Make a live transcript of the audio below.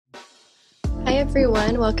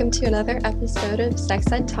everyone. Welcome to another episode of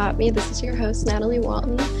Sex Ed Taught Me. This is your host, Natalie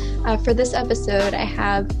Walton. For this episode, I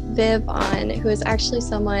have Viv on, who is actually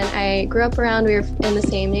someone I grew up around. We were in the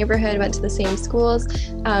same neighborhood, went to the same schools.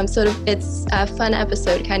 So it's a fun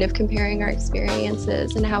episode kind of comparing our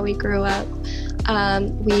experiences and how we grew up.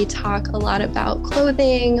 We talk a lot about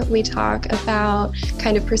clothing. We talk about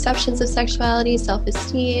kind of perceptions of sexuality,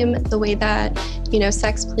 self-esteem, the way that,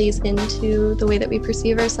 sex plays into the way that we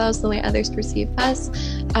perceive ourselves, the way others perceive us.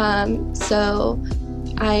 So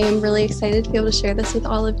I am really excited to be able to share this with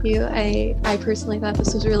all of you. I personally thought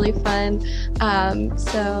this was really fun.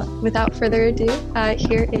 So without further ado,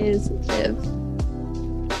 here is Viv.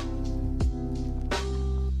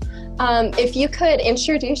 If you could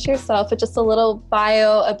introduce yourself with just a little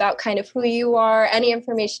bio about kind of who you are, any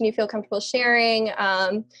information you feel comfortable sharing,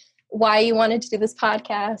 why you wanted to do this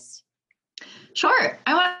podcast. Sure.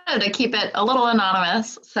 I wanted to keep it a little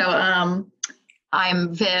anonymous. So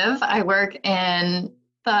I'm Viv. I work in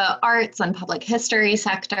the arts and public history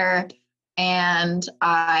sector, and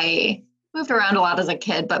I moved around a lot as a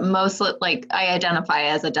kid, but mostly I identify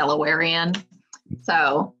as a Delawarean.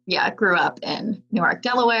 So grew up in Newark,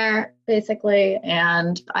 Delaware, basically,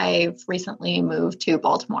 and I've recently moved to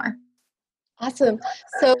Baltimore. Awesome.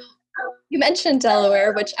 So you mentioned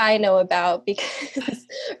Delaware, which I know about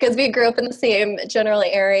because we grew up in the same general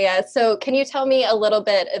area. So can you tell me a little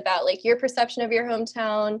bit about your perception of your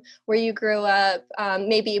hometown, where you grew up,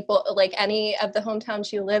 maybe any of the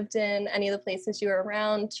hometowns you lived in, any of the places you were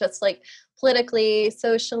around, just politically,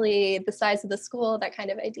 socially, the size of the school, that kind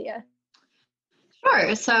of idea?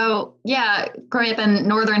 Sure. So, growing up in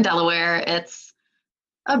northern Delaware, it's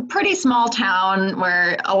a pretty small town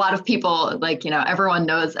where a lot of people, everyone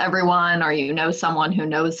knows everyone, or someone who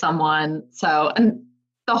knows someone. So, and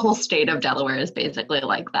the whole state of Delaware is basically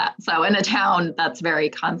like that. So, in a town that's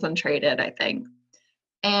very concentrated, I think.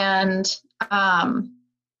 And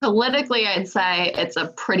politically, I'd say it's a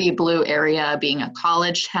pretty blue area, being a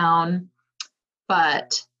college town.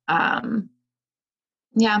 But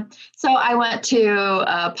so I went to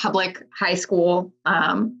a public high school.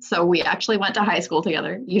 So we actually went to high school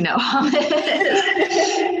together. You know how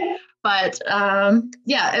it is. But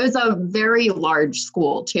it was a very large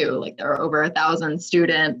school too. There were over 1,000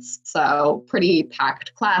 students, so pretty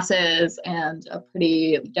packed classes and a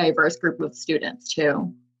pretty diverse group of students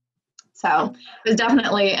too. So it was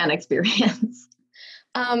definitely an experience.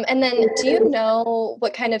 And then do you know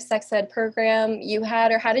what kind of sex ed program you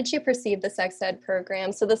had, or how did you perceive the sex ed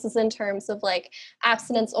program? So this is in terms of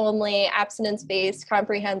abstinence only, abstinence-based,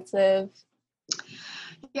 comprehensive.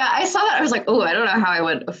 Yeah, I saw that. I was like, oh, I don't know how I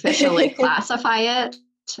would officially classify it.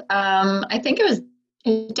 I think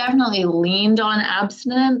it definitely leaned on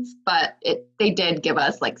abstinence, but they did give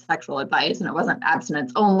us sexual advice, and it wasn't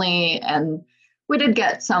abstinence only, and we did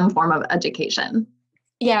get some form of education.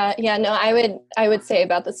 Yeah, no, I would say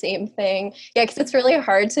about the same thing. Yeah, because it's really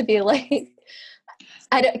hard to be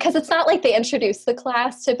because it's not they introduce the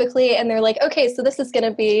class typically, and they're okay, so this is going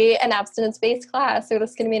to be an abstinence-based class, or this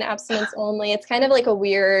is going to be an abstinence only. It's kind of a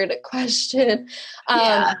weird question.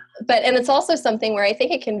 But it's also something where I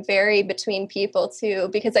think it can vary between people too,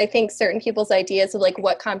 because I think certain people's ideas of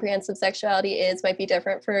what comprehensive sexuality is might be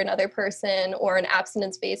different for another person, or an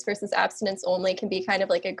abstinence-based versus abstinence only can be kind of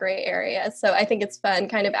a gray area. So I think it's fun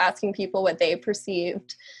kind of asking people what they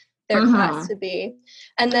perceived their class to be.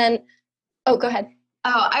 And then, go ahead.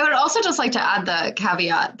 Oh, I would also just like to add the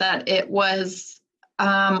caveat that it was,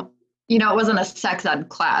 it wasn't a sex ed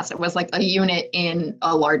class. It was a unit in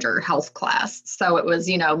a larger health class. So it was,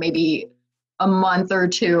 maybe a month or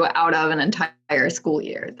two out of an entire school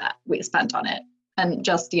year that we spent on it. And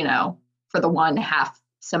just, for the 1.5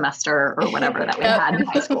 semester or whatever that we had in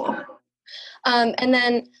high school. And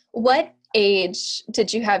then what age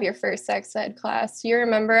did you have your first sex ed class? Do you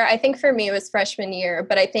remember? I think for me it was freshman year,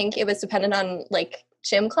 but I think it was dependent on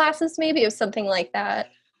gym classes, maybe. It was something like that.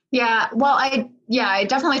 Yeah, well, I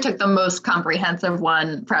definitely took the most comprehensive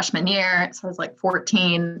one freshman year, so I was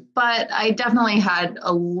 14, but I definitely had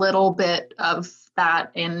a little bit of that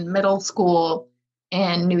in middle school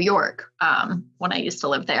in New York when I used to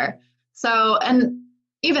live there. So, and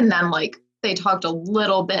even then, they talked a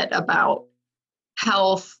little bit about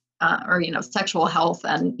health or, sexual health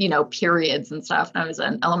and, periods and stuff. And I was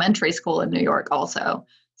in elementary school in New York also.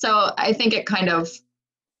 So I think it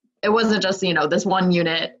wasn't just, this one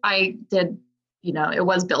unit. I did, it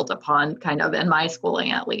was built upon kind of in my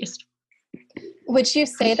schooling at least. Would you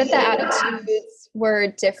say that the attitudes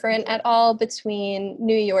were different at all between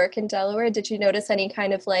New York and Delaware? Did you notice any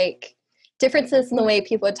kind of differences in the way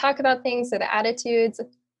people would talk about things or the attitudes?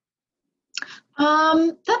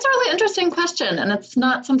 That's a really interesting question, and it's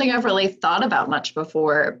not something I've really thought about much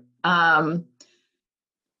before. But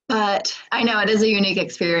I know it is a unique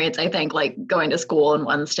experience, I think, like going to school in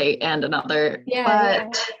one state and another. Yeah, yeah.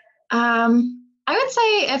 But I would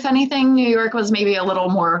say, if anything, New York was maybe a little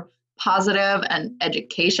more positive and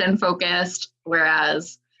education focused,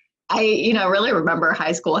 whereas really remember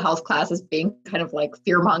high school health classes being kind of like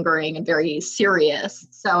fear mongering and very serious.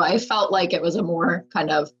 So I felt like it was a more kind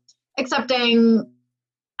of accepting,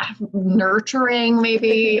 nurturing,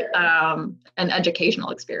 maybe, an educational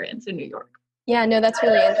experience in New York. Yeah, no, that's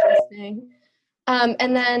really interesting.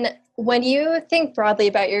 And then when you think broadly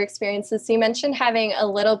about your experiences, so you mentioned having a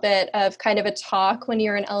little bit of kind of a talk when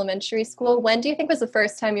you were in elementary school. When do you think was the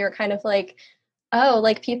first time you were kind of like, oh,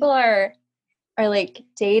 like people are like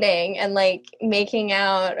dating and like making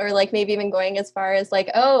out, or like maybe even going as far as like,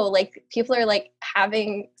 oh, like people are like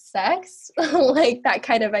having sex, like that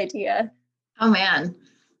kind of idea? Oh man.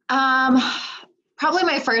 Um, Probably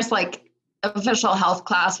my first like official health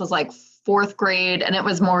class was like fourth grade, and it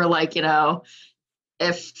was more like,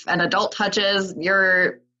 if an adult touches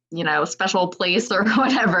your, special place or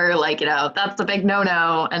whatever, like, that's a big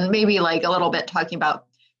no-no. And maybe like a little bit talking about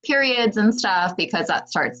periods and stuff, because that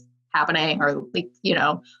starts happening, or like,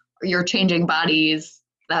 you're changing bodies,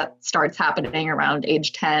 that starts happening around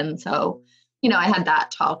age 10. So, I had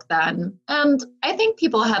that talk then. And I think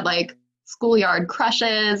people had like schoolyard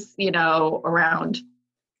crushes, around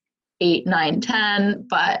 8, 9, 10,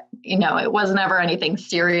 but it wasn't ever anything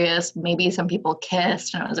serious. Maybe some people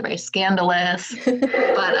kissed and it was very scandalous.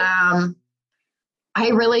 But I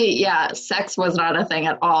really, yeah, sex was not a thing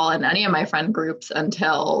at all in any of my friend groups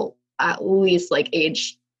until at least like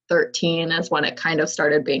age 13 is when it kind of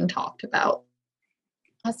started being talked about.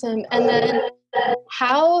 Awesome. And then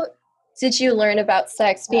how did you learn about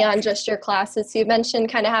sex beyond just your classes? So you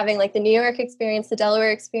mentioned kind of having like the New York experience, the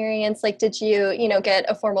Delaware experience. Like, did you, get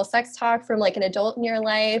a formal sex talk from like an adult in your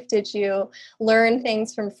life? Did you learn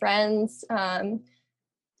things from friends?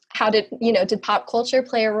 How did pop culture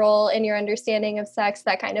play a role in your understanding of sex,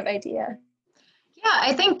 that kind of idea? Yeah,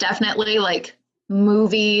 I think definitely like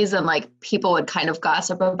movies, and like people would kind of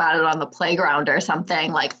gossip about it on the playground or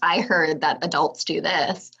something. Like, I heard that adults do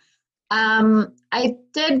this. I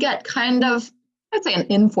did get kind of, I'd say, an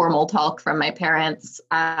informal talk from my parents,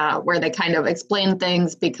 where they kind of explained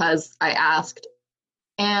things because I asked.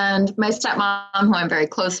 And my stepmom, who I'm very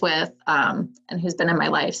close with, and who's been in my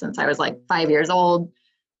life since I was like 5 years old,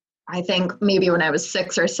 I think maybe when I was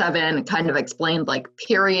 6 or 7, kind of explained like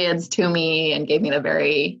periods to me and gave me the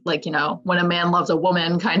very, like, when a man loves a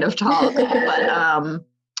woman kind of talk. But,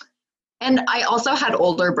 and I also had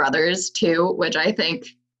older brothers too, which I think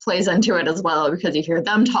plays into it as well, because you hear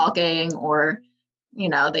them talking, or,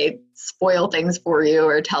 they spoil things for you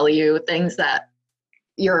or tell you things that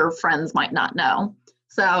your friends might not know.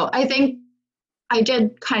 So I think I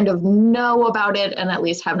did kind of know about it and at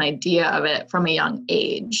least have an idea of it from a young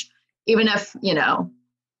age, even if,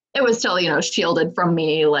 it was still, shielded from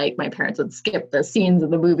me, like my parents would skip the scenes of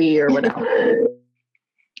the movie or whatever.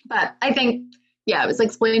 But I think, yeah, it was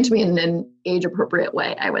explained to me in an age appropriate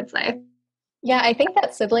way, I would say. Yeah, I think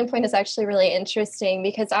that sibling point is actually really interesting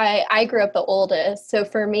because I grew up the oldest. So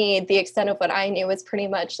for me, the extent of what I knew was pretty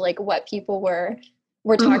much like what people were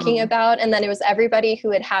talking Mm-hmm. about. And then it was everybody who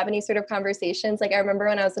would have any sort of conversations. Like I remember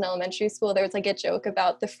when I was in elementary school, there was like a joke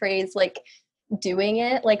about the phrase like doing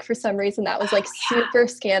it. Like for some reason that was like super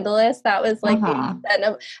scandalous. That was like the Uh-huh. extent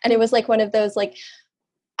of, and it was like one of those like,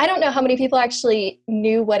 I don't know how many people actually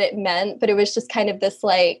knew what it meant, but it was just kind of this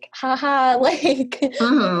like, haha, like, oh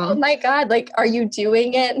Mm-hmm. my God, like, are you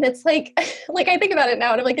doing it? And it's like, like I think about it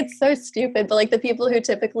now and I'm like, it's so stupid. But like the people who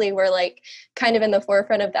typically were like kind of in the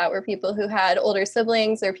forefront of that were people who had older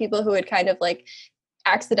siblings or people who would kind of like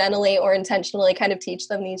accidentally or intentionally kind of teach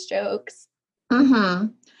them these jokes. Mm-hmm.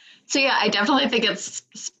 So yeah, I definitely think it's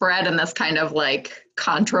spread in this kind of like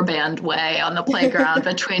contraband way on the playground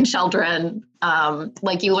between children.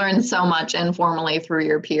 Like, you learn so much informally through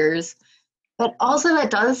your peers. But also it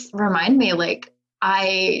does remind me, like,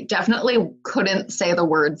 I definitely couldn't say the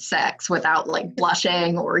word sex without like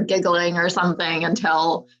blushing or giggling or something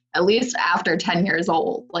until at least after 10 years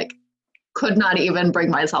old. Like, could not even bring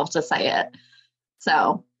myself to say it.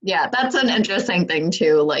 So yeah, that's an interesting thing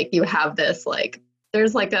too. Like, you have this like,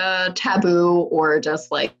 there's like a taboo, or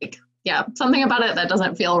just like, yeah, something about it that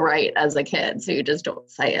doesn't feel right as a kid. So you just don't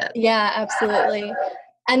say it. Yeah, absolutely.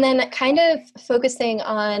 And then kind of focusing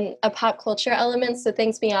on a pop culture element, so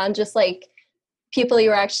things beyond just like people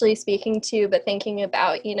you were actually speaking to, but thinking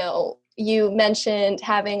about, you mentioned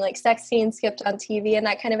having like sex scenes skipped on TV and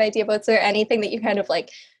that kind of idea. But is there anything that you kind of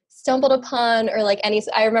like stumbled upon, or like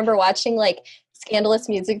I remember watching like scandalous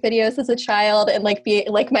music videos as a child and like be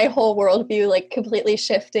like my whole worldview like completely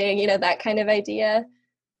shifting, you know, that kind of idea.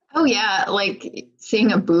 Oh yeah, like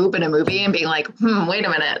seeing a boob in a movie and being like, wait a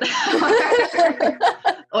minute.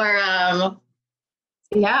 or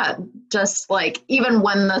yeah, just like even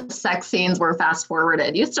when the sex scenes were fast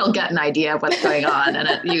forwarded, you still get an idea of what's going on, and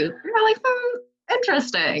you're like,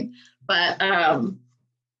 interesting. But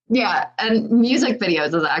yeah, and music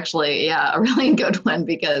videos is actually a really good one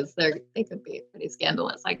because they could be pretty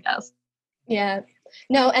scandalous, I guess. Yeah.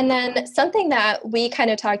 No, and then something that we kind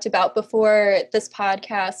of talked about before this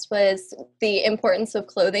podcast was the importance of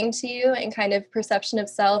clothing to you and kind of perception of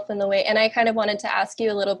self and the way, and I kind of wanted to ask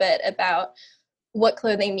you a little bit about what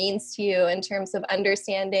clothing means to you in terms of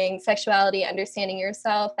understanding sexuality, understanding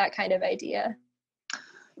yourself, that kind of idea.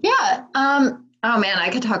 Yeah. Oh man, I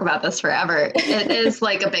could talk about this forever. It is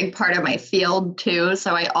like a big part of my field too.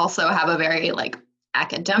 So I also have a very like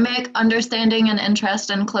academic understanding and interest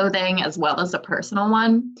in clothing as well as a personal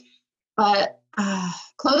one. But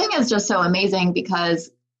clothing is just so amazing because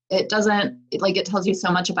it tells you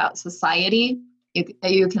so much about society.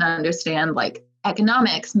 You can understand like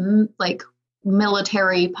economics, like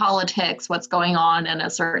military politics, what's going on in a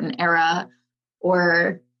certain era,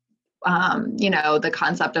 or the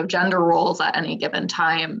concept of gender roles at any given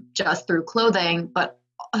time just through clothing. But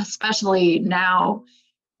especially now,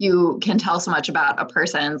 you can tell so much about a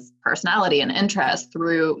person's personality and interest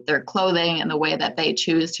through their clothing and the way that they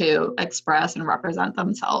choose to express and represent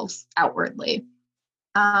themselves outwardly.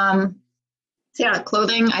 So yeah,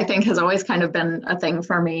 clothing I think has always kind of been a thing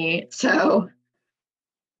for me. So,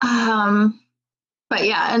 but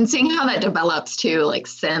yeah, and seeing how that develops too, like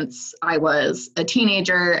since I was a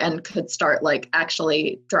teenager and could start like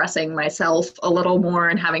actually dressing myself a little more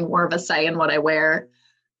and having more of a say in what I wear.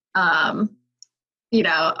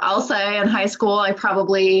 I'll say in high school, I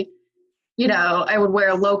probably, I would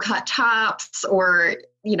wear low cut tops or,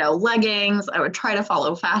 leggings. I would try to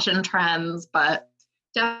follow fashion trends, but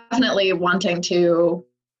definitely wanting to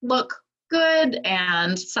look good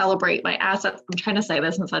and celebrate my assets. I'm trying to say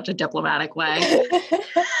this in such a diplomatic way.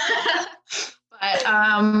 But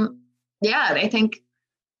I think,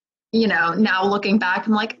 now looking back,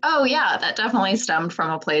 I'm like, oh yeah, that definitely stemmed from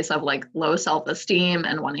a place of like low self-esteem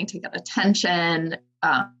and wanting to get attention,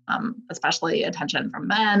 especially attention from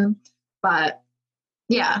men. But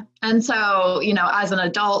yeah. And so, as an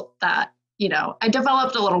adult that, I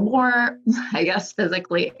developed a little more, I guess,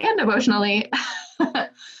 physically and emotionally.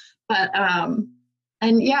 But,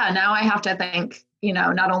 and yeah, now I have to think,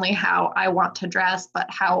 not only how I want to dress, but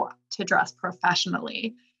how to dress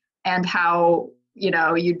professionally and how,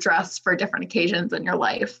 you dress for different occasions in your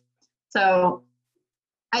life. So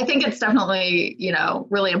I think it's definitely,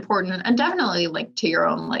 really important and definitely linked to your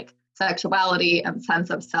own like sexuality and sense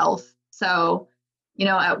of self. So,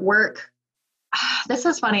 at work, this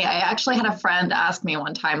is funny. I actually had a friend ask me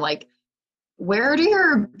one time, like, where do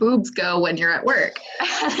your boobs go when you're at work?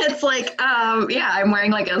 And it's like, I'm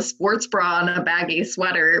wearing like a sports bra and a baggy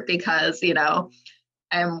sweater because,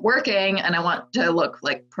 I'm working and I want to look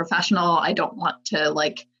like professional. I don't want to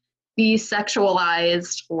like be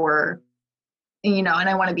sexualized or, and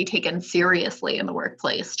I want to be taken seriously in the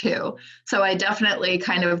workplace too. So I definitely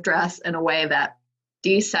kind of dress in a way that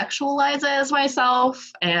desexualizes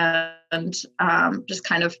myself and just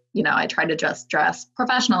kind of, I try to just dress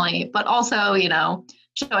professionally, but also,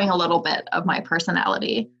 showing a little bit of my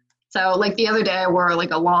personality. So like the other day I wore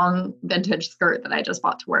like a long vintage skirt that I just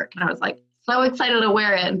bought to work. And I was like so excited to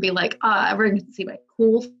wear it and be like, everyone can see my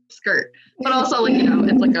cool skirt. But also like,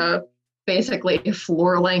 it's like a basically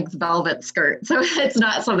floor length velvet skirt. So it's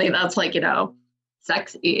not something that's like,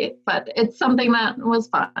 sexy, but it's something that was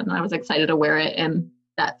fun. And I was excited to wear it in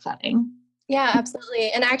that setting. Yeah,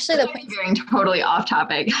 absolutely. And actually the point veering totally off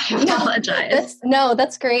topic. I apologize.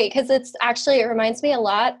 That's great. Cause it reminds me a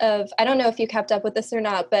lot of, I don't know if you kept up with this or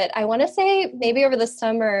not, but I want to say maybe over the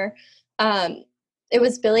summer, it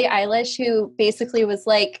was Billie Eilish who basically was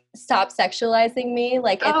like, stop sexualizing me.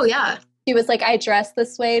 Like, she was like, I dress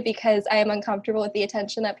this way because I am uncomfortable with the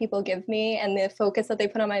attention that people give me and the focus that they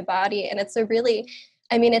put on my body. And it's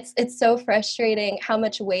it's so frustrating how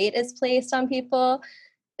much weight is placed on people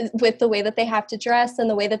with the way that they have to dress and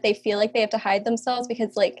the way that they feel like they have to hide themselves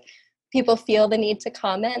because like people feel the need to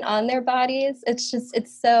comment on their bodies. It's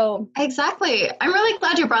so. Exactly. I'm really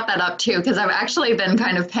glad you brought that up too, because I've actually been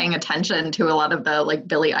kind of paying attention to a lot of the like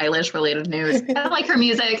Billie Eilish related news. I like her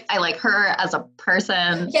music. I like her as a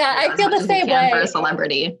person. Yeah, I feel the same way. For a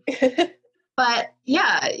celebrity. But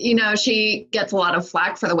yeah, she gets a lot of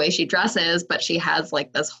flack for the way she dresses, but she has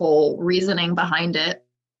like this whole reasoning behind it.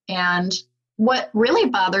 And what really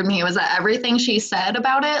bothered me was that everything she said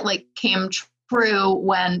about it like came true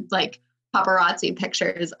when like paparazzi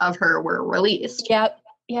pictures of her were released. Yep.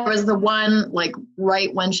 There Yep. was the one like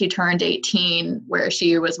right when she turned 18 where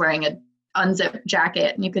she was wearing a unzipped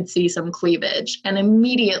jacket and you could see some cleavage, and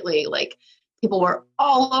immediately like people were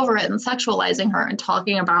all over it and sexualizing her and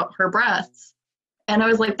talking about her breasts. And I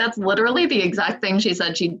was like, that's literally the exact thing she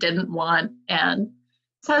said she didn't want. And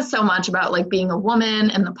says so much about like being a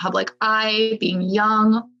woman in the public eye, being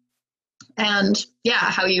young, and yeah,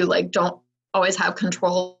 how you like don't always have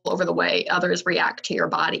control over the way others react to your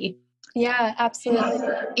body. Yeah, absolutely.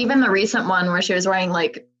 Even the recent one where she was wearing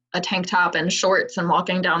like a tank top and shorts and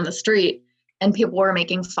walking down the street, and people were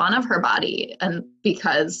making fun of her body, and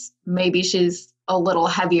because maybe she's a little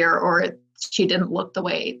heavier or she didn't look the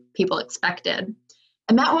way people expected.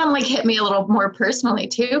 And that one like hit me a little more personally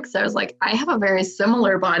too, because I was like, I have a very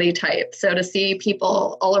similar body type. So to see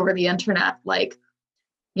people all over the internet like,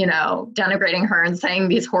 you know, denigrating her and saying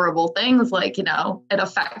these horrible things, like, you know, it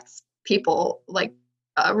affects people like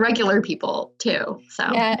regular people too.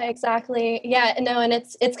 So Yeah, exactly. Yeah, no, and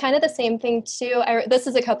it's kind of the same thing too. This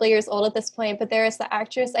is a couple of years old at this point, but there is the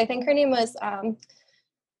actress. I think her name was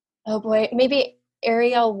oh boy, maybe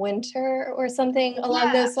Ariel Winter or something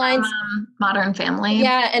along yeah, those lines. Modern Family.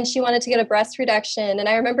 Yeah, and she wanted to get a breast reduction, and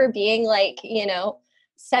I remember being like,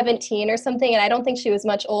 17 or something, and I don't think she was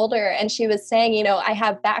much older, and she was saying, I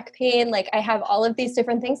have back pain, like I have all of these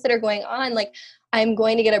different things that are going on, like I'm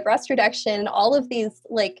going to get a breast reduction, and all of these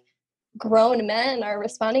like grown men are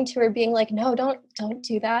responding to her being like, no, don't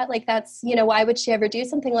do that, like that's, why would she ever do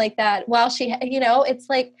something like that while she, it's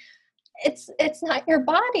like it's not your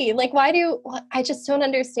body. Like, I just don't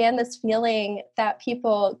understand this feeling that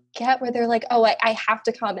people get where they're like, oh, I have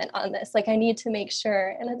to comment on this, like I need to make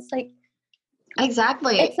sure, and it's like,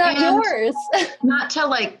 Exactly. it's not And yours. not to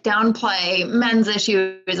like downplay men's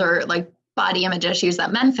issues or like body image issues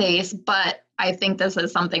that men face, but I think this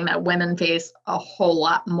is something that women face a whole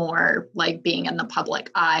lot more, like being in the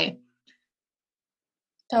public eye.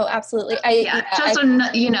 Oh, absolutely.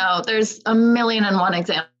 There's a million and one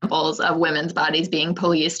examples of women's bodies being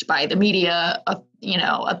policed by the media,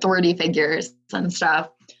 authority figures and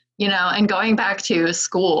stuff, and going back to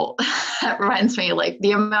school, that reminds me like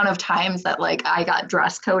the amount of times that like I got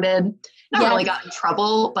dress coded, not really got in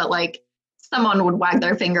trouble, but like someone would wag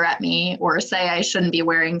their finger at me or say I shouldn't be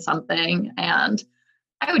wearing something. And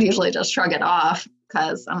I would usually just shrug it off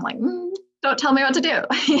because I'm like, don't tell me what to do,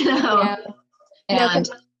 Yeah. And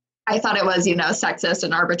I thought it was, sexist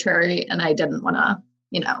and arbitrary, and I didn't want to,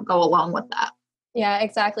 go along with that. Yeah,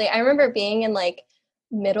 exactly. I remember being in like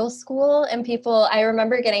middle school and I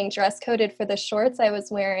remember getting dress coded for the shorts I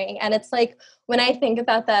was wearing. And it's like, when I think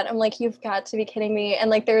about that, I'm like, you've got to be kidding me. And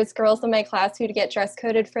like, there's girls in my class who'd get dress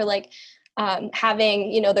coded for like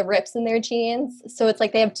having, the rips in their jeans. So it's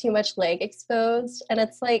like they have too much leg exposed. And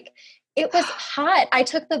it's like, it was hot. I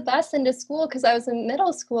took the bus into school because I was in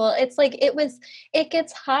middle school. It's like it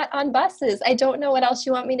gets hot on buses. I don't know what else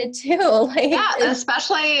you want me to do. Like, yeah,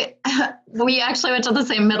 especially we actually went to the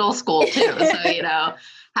same middle school too. So,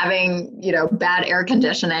 having, bad air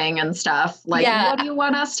conditioning and stuff, like, what do you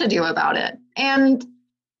want us to do about it? And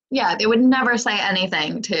yeah, they would never say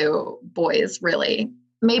anything to boys, really.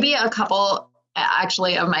 Maybe a couple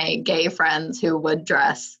actually of my gay friends who would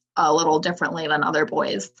dress a little differently than other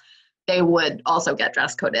boys, they would also get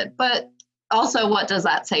dress coded. But also, what does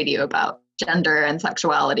that say to you about gender and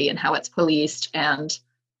sexuality and how it's policed and,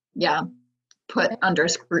 put under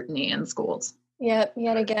scrutiny in schools? Yep,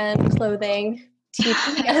 yet again, clothing,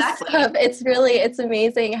 teaching us stuff. It's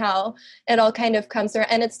amazing how it all kind of comes around,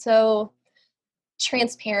 and it's so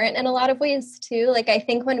transparent in a lot of ways too. Like, I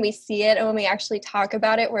think when we see it and when we actually talk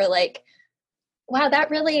about it, we're like, wow, that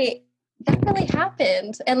really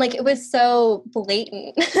happened. And like, it was so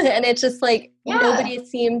blatant. And it's just like, nobody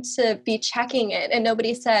seemed to be checking it. And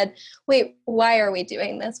nobody said, wait, why are we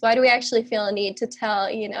doing this? Why do we actually feel a need to tell,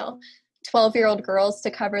 12-year-old girls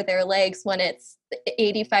to cover their legs when it's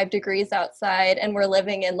 85 degrees outside and we're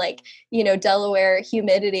living in like, Delaware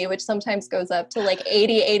humidity, which sometimes goes up to like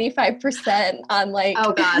 85% on like.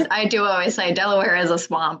 Oh God, I do always say Delaware is a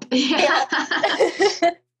swamp. Yeah.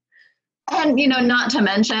 And, not to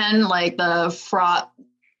mention like the fraught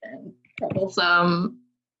and troublesome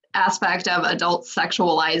aspect of adults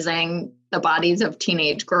sexualizing the bodies of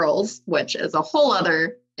teenage girls, which is a whole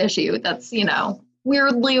other issue that's,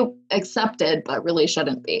 weirdly accepted, but really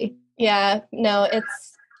shouldn't be. Yeah, no,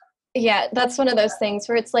 that's one of those things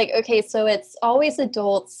where it's like, okay, so it's always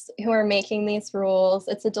adults who are making these rules.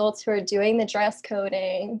 It's adults who are doing the dress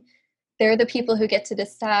coding. They're the people who get to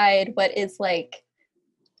decide what is like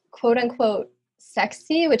quote unquote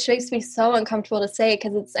sexy, which makes me so uncomfortable to say,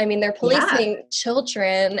 because it's, I mean, they're policing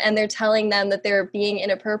children and they're telling them that they're being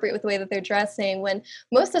inappropriate with the way that they're dressing, when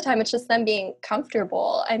most of the time it's just them being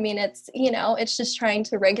comfortable. I mean, it's, you know, it's just trying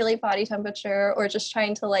to regulate body temperature, or just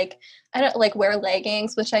trying to like, I don't like wear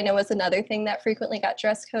leggings, which I know is another thing that frequently got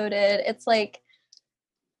dress coded. It's like,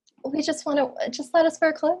 we just want to just let us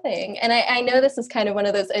wear clothing. And I know this is kind of one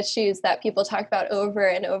of those issues that people talk about over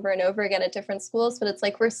and over and over again at different schools, but it's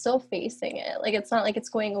like, we're still facing it. Like, it's not like it's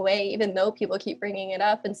going away, even though people keep bringing it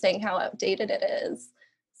up and saying how outdated it is.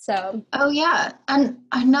 So. Oh yeah. And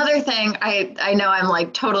another thing, I know I'm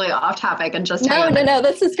like totally off topic and just. No,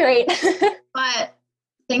 this is great. But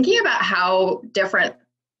thinking about how different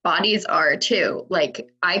bodies are too. Like,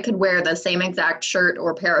 I could wear the same exact shirt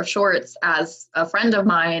or pair of shorts as a friend of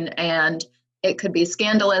mine, and it could be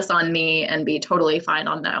scandalous on me and be totally fine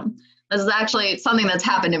on them. This is actually something that's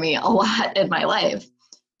happened to me a lot in my life,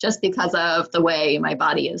 just because of the way my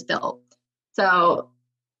body is built. So,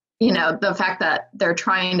 you know, the fact that they're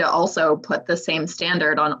trying to also put the same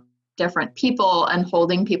standard on different people and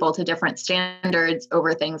holding people to different standards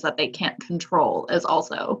over things that they can't control is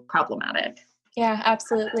also problematic. Yeah,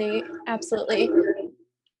 absolutely. Absolutely.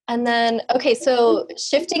 And then, okay, so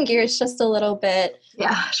shifting gears just a little bit.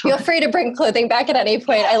 Yeah, sure. Feel free to bring clothing back at any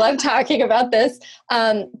point. I love talking about this.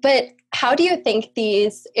 But how do you think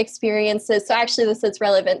these experiences, so actually this is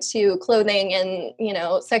relevant to clothing and, you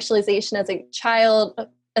know, sexualization as a child,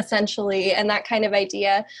 essentially, and that kind of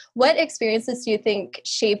idea. What experiences do you think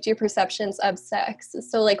shaped your perceptions of sex?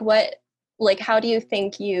 So how do you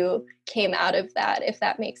think you came out of that, if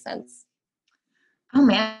that makes sense? Oh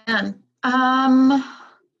man.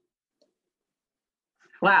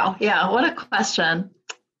 Wow. Yeah. What a question.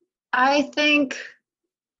 I think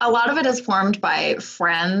a lot of it is formed by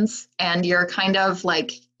friends, and you're kind of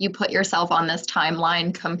like, you put yourself on this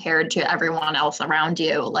timeline compared to everyone else around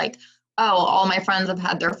you. Like, oh, all my friends have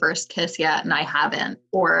had their first kiss yet and I haven't.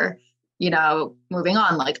 Or, you know, moving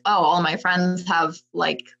on, like, oh, all my friends have,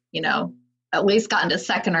 like, you know, at least gotten to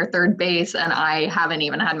second or third base and I haven't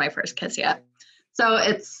even had my first kiss yet. So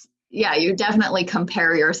it's, yeah, you definitely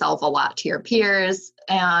compare yourself a lot to your peers,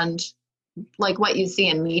 and like what you see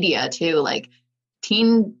in media too, like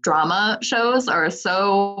teen drama shows are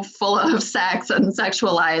so full of sex and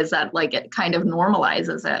sexualized that like it kind of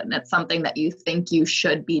normalizes it, and it's something that you think you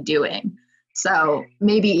should be doing. So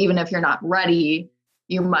maybe even if you're not ready,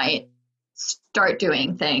 you might start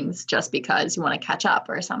doing things just because you want to catch up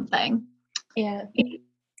or something. Yeah.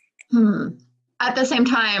 At the same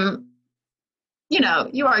time, you know,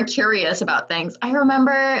 you are curious about things. I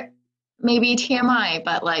remember, maybe TMI,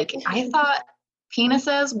 but like I thought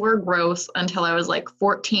penises were gross until I was like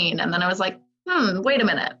 14. And then I was like, wait a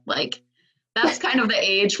minute. Like, that's kind of the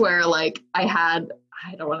age where like I had,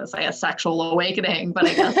 I don't want to say a sexual awakening, but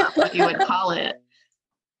I guess that's what you would call it.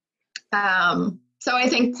 So I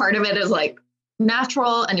think part of it is like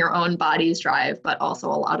natural and your own body's drive, but also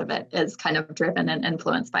a lot of it is kind of driven and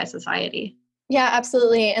influenced by society. Yeah,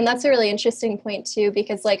 absolutely. And that's a really interesting point too,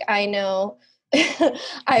 because like, I know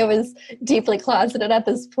I was deeply closeted at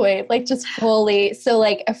this point, like just fully. So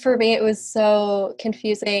like for me, it was so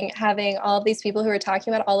confusing having all of these people who were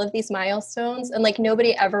talking about all of these milestones, and like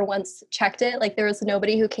nobody ever once checked it. Like there was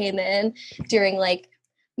nobody who came in during like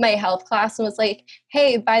my health class and was like,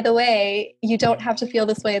 hey, by the way, you don't have to feel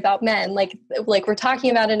this way about men. Like we're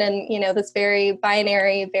talking about it in, you know, this very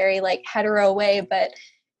binary, very like hetero way, but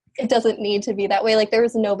it doesn't need to be that way. Like there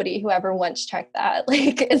was nobody who ever once checked that.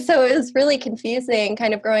 Like, so it was really confusing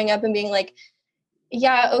kind of growing up and being like,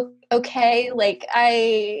 yeah, okay. Like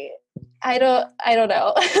I don't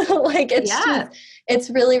know. Like it's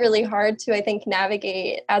really, really hard to, I think,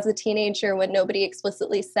 navigate as a teenager when nobody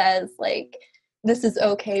explicitly says like, this is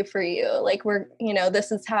okay for you. Like we're, you know,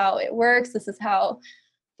 this is how it works. This is how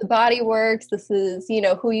the body works. This is, you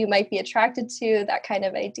know, who you might be attracted to, that kind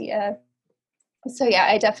of idea. So yeah,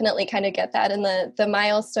 I definitely kind of get that, and the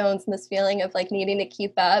milestones and this feeling of like needing to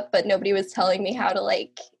keep up, but nobody was telling me how to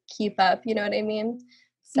like keep up. You know what I mean?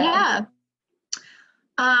 So. Yeah.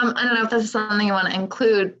 I don't know if this is something you want to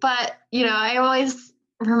include, but you know, I always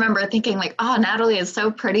remember thinking like, oh, Natalie is so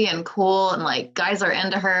pretty and cool, and like guys are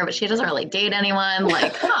into her, but she doesn't really date anyone.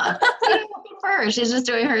 Like, good for her. She's just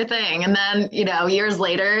doing her thing. And then, you know, years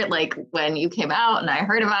later, like when you came out and I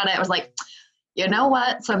heard about it, I was like, you know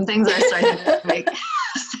what? Some things are starting to make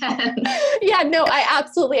sense. Yeah, no,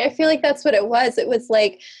 I feel like that's what it was. It was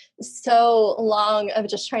like so long of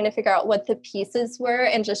just trying to figure out what the pieces were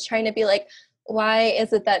and just trying to be like, why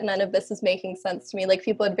is it that none of this is making sense to me? Like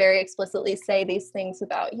people would very explicitly say these things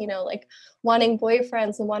about, you know, like wanting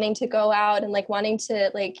boyfriends and wanting to go out and like wanting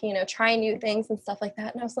to like, you know, try new things and stuff like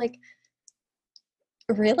that. And I was like,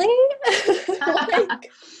 really?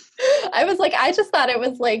 Like, I was like, I just thought it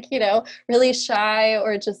was like, you know, really shy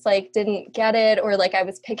or just like didn't get it or like I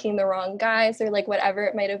was picking the wrong guys or like whatever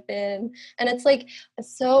it might have been. And it's like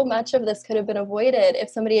so much of this could have been avoided if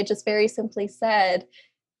somebody had just very simply said,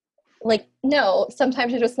 like, no,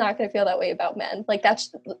 sometimes you're just not going to feel that way about men. Like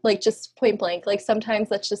that's like just point blank. Like sometimes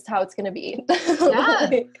that's just how it's going to be. Yeah.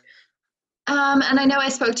 Like, And I know I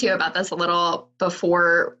spoke to you about this a little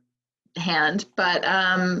beforehand, but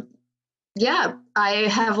yeah, I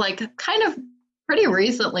have like kind of pretty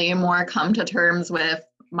recently more come to terms with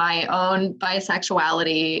my own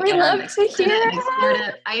bisexuality. I love to hear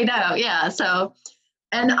it. I know, yeah. So,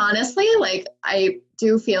 and honestly, like I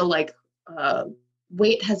do feel like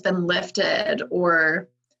weight has been lifted, or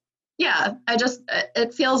yeah,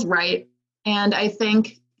 it feels right. And I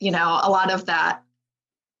think, you know, a lot of that,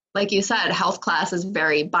 like you said, health class is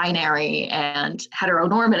very binary and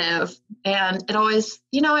heteronormative. And it always,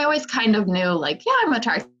 you know, I always kind of knew like, yeah, I'm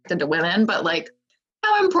attracted to women, but like,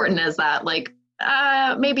 how important is that? Like,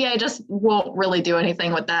 maybe I just won't really do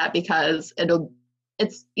anything with that because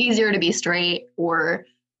it's easier to be straight, or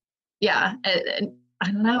yeah, I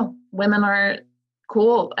don't know. Women are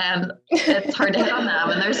cool and it's hard to hit on them.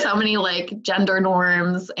 And there's so many like gender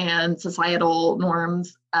norms and societal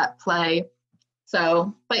norms at play.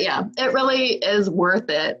 So, but yeah, it really is worth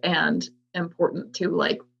it and important to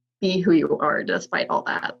like be who you are despite all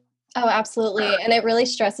that. oh, absolutely. And it really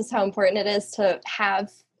stresses how important it is to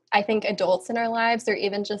have, I think, adults in our lives or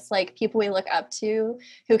even just like people we look up to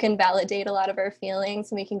who can validate a lot of our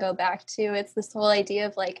feelings and we can go back to. It's this whole idea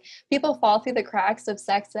of like people fall through the cracks of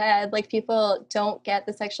sex ed, like people don't get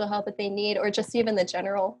the sexual help that they need or just even the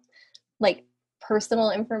general like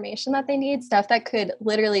personal information that they need, stuff that could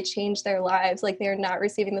literally change their lives. Like they're not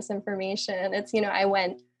receiving this information. It's, you know, I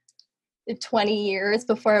went 20 years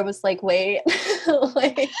before I was like, wait,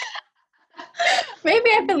 like maybe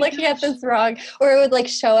I've been looking at this wrong. Or it would like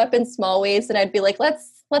show up in small ways and I'd be like,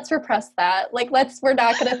 let's repress that. Like we're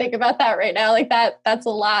not going to think about that right now. Like that's a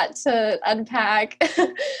lot to unpack.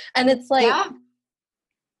 And it's like,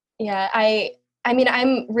 yeah, I mean,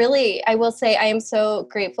 I will say I am so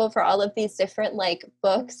grateful for all of these different like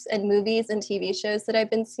books and movies and TV shows that I've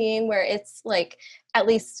been seeing where it's like at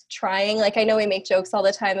least trying. Like I know we make jokes all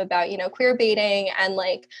the time about, you know, queer baiting and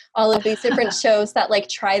like all of these different shows that like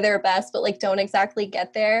try their best but like don't exactly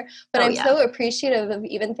get there. But I'm so appreciative of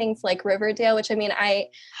even things like Riverdale, which I mean I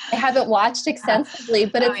haven't watched extensively,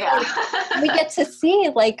 but it's like we get to see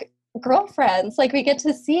like girlfriends, like we get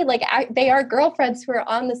to see like they are girlfriends who are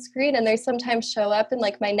on the screen and they sometimes show up in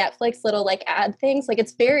like my Netflix little like ad things. Like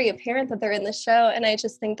it's very apparent that they're in the show, and I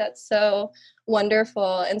just think that's so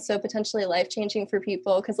wonderful and so potentially life-changing for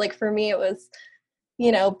people, because like for me it was, you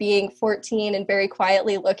know, being 14 and very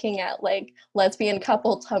quietly looking at like lesbian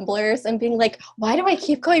couple Tumblrs and being like, why do I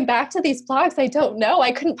keep going back to these blogs? I don't know.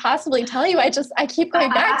 I couldn't possibly tell you. I keep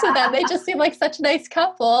going back to them. They just seem like such a nice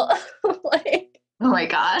couple. Like, oh my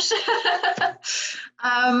gosh.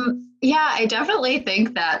 Yeah, I definitely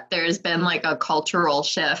think that there's been like a cultural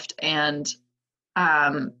shift and,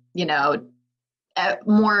 you know,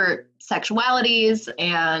 more sexualities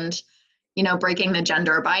and, you know, breaking the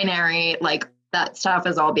gender binary, like that stuff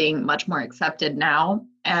is all being much more accepted now.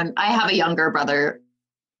 And I have a younger brother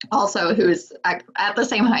also who's at the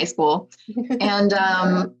same high school. And,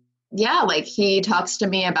 yeah, like he talks to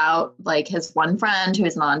me about like his one friend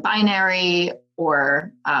who's non-binary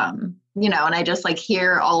or, you know, and I just like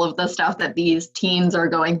hear all of the stuff that these teens are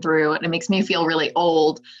going through and it makes me feel really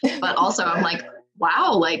old, but also I'm like,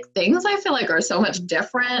 wow, like things I feel like are so much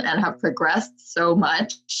different and have progressed so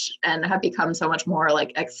much and have become so much more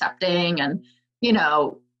like accepting and, you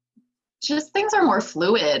know, just things are more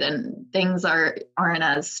fluid and things aren't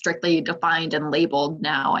as strictly defined and labeled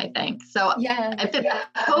now, I think. So yeah,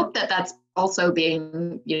 I hope that that's also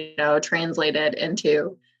being, you know, translated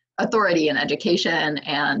into authority and education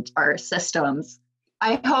and our systems.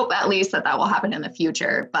 I hope at least that will happen in the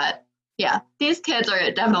future. But yeah, these kids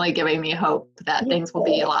are definitely giving me hope that things will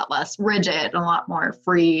be a lot less rigid and a lot more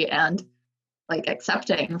free and like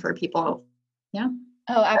accepting for people. Yeah.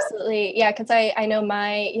 Oh, absolutely. Yeah, because I know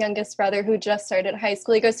my youngest brother who just started high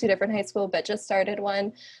school, he goes to a different high school, but just started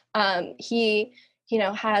one. He, you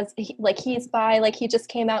know, he's bi, like he just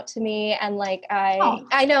came out to me and like,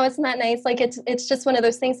 I know, isn't that nice? Like, it's just one of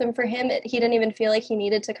those things. And for him, he didn't even feel like he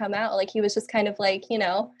needed to come out. Like he was just kind of like, you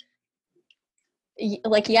know,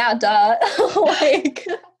 like, yeah, duh. Like,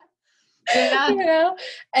 Yeah. You know,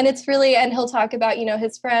 and it's really, and he'll talk about, you know,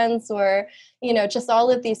 his friends or, you know, just all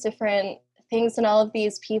of these different things and all of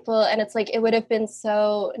these people. And it's like, it would have been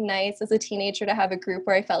so nice as a teenager to have a group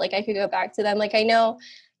where I felt like I could go back to them. Like, I know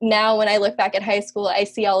now when I look back at high school, I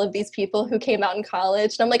see all of these people who came out in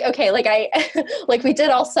college and I'm like, okay, like like we did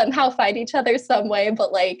all somehow find each other some way,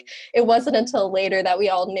 but like, it wasn't until later that we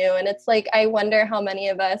all knew. And it's like, I wonder how many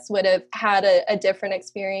of us would have had a different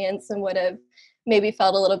experience and would have maybe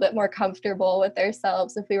felt a little bit more comfortable with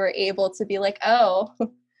ourselves if we were able to be like, oh,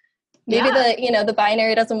 maybe the, you know, the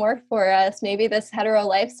binary doesn't work for us. Maybe this hetero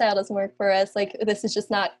lifestyle doesn't work for us. Like, this is just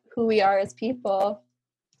not who we are as people.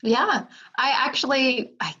 Yeah,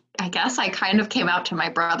 I guess I kind of came out to my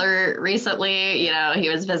brother recently. You know, he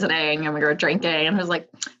was visiting and we were drinking and I was like,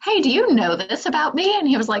 hey, do you know this about me? And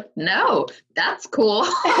he was like, no, that's cool.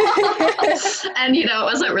 And, you know, it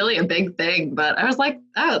wasn't really a big thing, but I was like,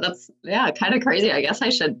 oh, that's, yeah, kind of crazy. I guess I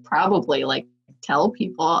should probably like tell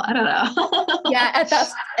people. I don't know. Yeah, at that,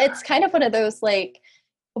 it's kind of one of those like,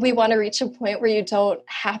 we want to reach a point where you don't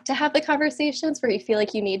have to have the conversations where you feel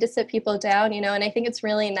like you need to sit people down, you know. And I think it's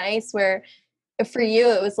really nice where for you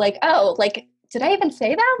it was like, oh, like, did I even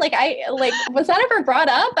say that? Like, I like, was that ever brought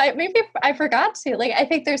up? Maybe I forgot to. Like, I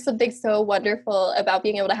think there's something so wonderful about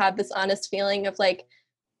being able to have this honest feeling of like,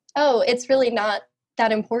 oh, it's really not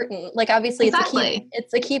that important. Like, obviously Exactly.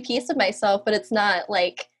 it's a key piece of myself, but it's not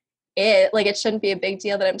like it shouldn't be a big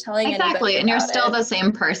deal that I'm telling anybody. Exactly. And you're about still it. the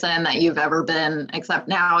same person that you've ever been, except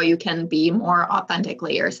now you can be more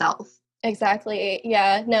authentically yourself. Exactly.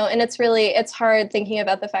 Yeah. No, and it's hard thinking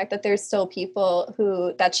about the fact that there's still people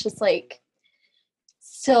who that's just like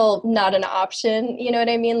still not an option. You know what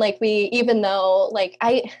I mean? Like even though like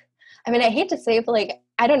I mean, I hate to say it, but like,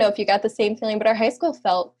 I don't know if you got the same feeling, but our high school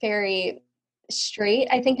felt very straight,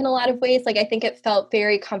 I think, in a lot of ways. Like, I think it felt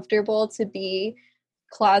very comfortable to be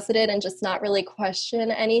closeted and just not really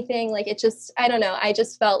question anything. Like, it just, I don't know. I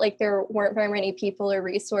just felt like there weren't very many people or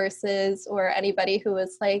resources or anybody who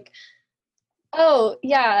was like, oh,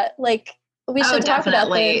 yeah, like, we should talk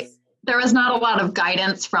about this. There was not a lot of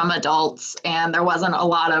guidance from adults, and there wasn't a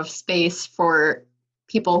lot of space for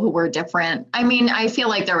people who were different. I mean, I feel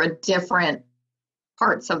like there were different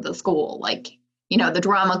parts of the school, like, you know, the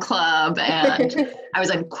drama club, and I was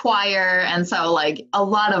in choir. And so, like, a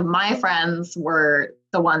lot of my friends were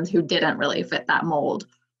the ones who didn't really fit that mold.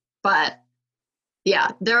 But yeah,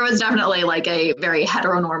 there was definitely like a very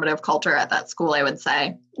heteronormative culture at that school, I would say.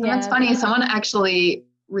 And Yeah. it's funny, someone actually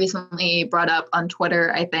recently brought up on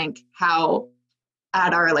Twitter, I think, how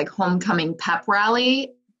at our like homecoming pep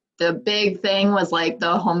rally, the big thing was like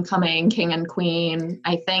the homecoming king and queen.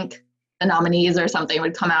 I think the nominees or something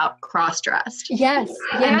would come out cross-dressed. Yes.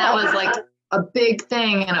 Yeah. And that was like a big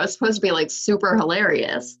thing, and it was supposed to be like super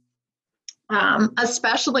hilarious.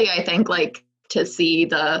 Especially, I think, like to see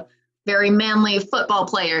the very manly football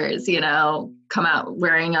players, you know, come out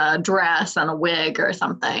wearing a dress and a wig or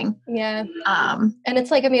something. Yeah. And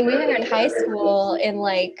it's like, I mean, we were in high school in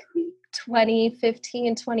like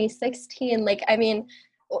 2015, 2016. Like, I mean,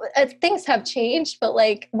 things have changed, but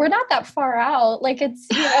like, we're not that far out. Like, it's,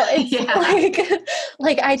 you know, it's Yeah.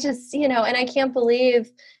 like, I just, you know, and I can't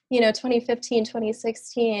believe, you know, 2015,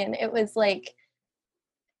 2016, it was like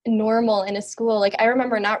normal in a school. Like, I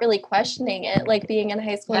remember not really questioning it, like being in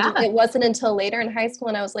high school. Yeah. It wasn't until later in high school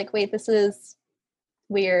and I was like, wait, this is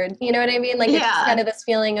weird. You know what I mean? Like, it's just kind of this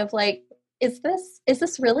feeling of like, is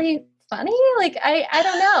this really funny? Like, I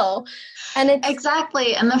don't know. And it's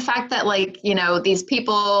Exactly. And the fact that, like, you know, these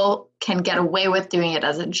people can get away with doing it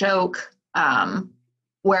as a joke,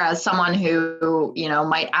 whereas someone who, you know,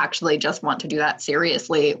 might actually just want to do that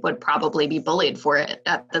seriously would probably be bullied for it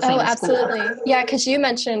at the same absolutely. school. Yeah, because you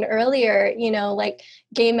mentioned earlier, you know, like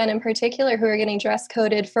gay men in particular who are getting dress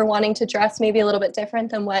coded for wanting to dress maybe a little bit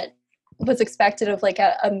different than what was expected of like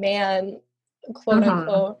a man, quote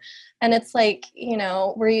unquote. And it's like, you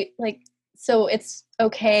know, so it's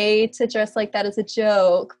okay to dress like that as a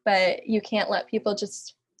joke, but you can't let people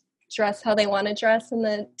just dress how they want to dress in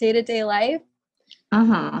the day-to-day life.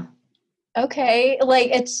 Okay.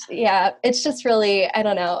 Like, it's just really, I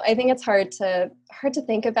don't know. I think it's hard to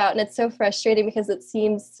think about, and it's so frustrating because it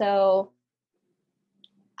seems so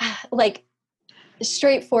like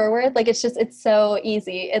straightforward. Like, it's so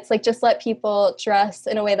easy. It's like, just let people dress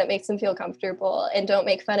in a way that makes them feel comfortable, and don't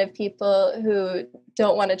make fun of people who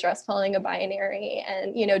don't want to dress following a binary,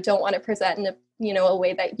 and, you know, don't want to present in a, you know, a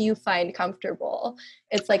way that you find comfortable.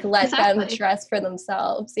 It's like, let them dress for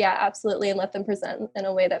themselves. Yeah, absolutely. And let them present in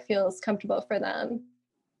a way that feels comfortable for them.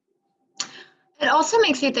 It also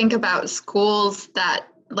makes you think about schools that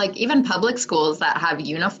like even public schools that have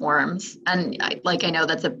uniforms, and I know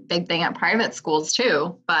that's a big thing at private schools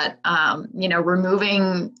too, but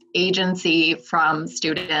removing agency from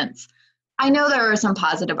students. I know there are some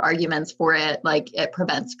positive arguments for it, like it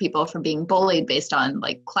prevents people from being bullied based on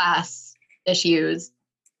like class issues,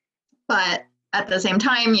 but at the same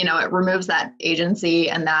time, it removes that agency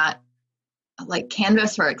and that like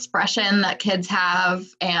canvas for expression that kids have,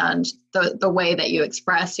 and the way that you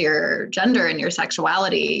express your gender and your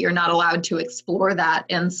sexuality. You're not allowed to explore that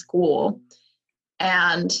in school.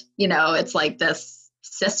 And, it's like this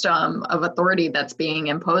system of authority that's being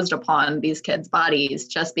imposed upon these kids' bodies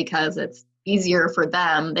just because it's easier for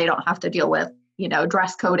them. They don't have to deal with,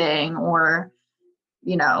 dress coding or,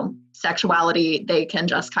 sexuality. They can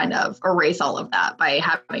just kind of erase all of that by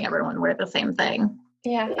having everyone wear the same thing.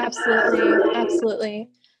 Yeah, absolutely. Absolutely.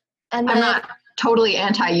 And I'm not totally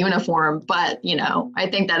anti-uniform, but, I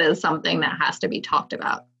think that is something that has to be talked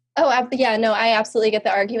about. Oh, yeah, no, I absolutely get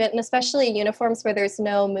the argument. And especially uniforms where there's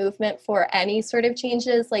no movement for any sort of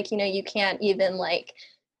changes. Like, you can't even like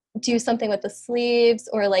do something with the sleeves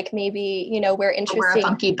or like maybe, wear interesting. Or wear a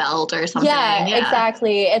funky belt or something. Yeah,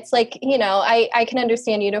 exactly. It's like, I can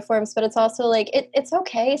understand uniforms, but it's also like, it's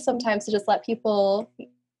okay sometimes to just let people,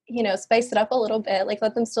 spice it up a little bit, like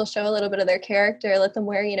let them still show a little bit of their character, let them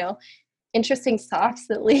wear, interesting socks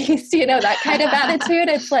at least, that kind of attitude.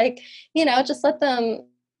 It's like, just let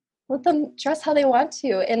them dress how they want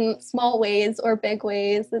to in small ways or big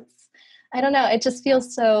ways. I don't know. It just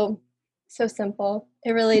feels so simple.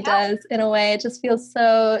 It really does in a way. It just feels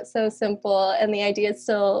so simple, and the ideas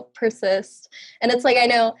still persist. And it's like, I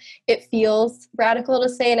know it feels radical to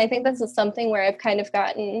say, and I think this is something where I've kind of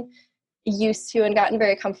gotten used to and gotten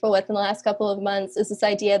very comfortable with in the last couple of months, is this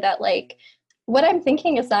idea that like what I'm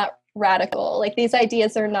thinking is not radical. Like these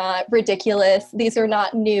ideas are not ridiculous. These are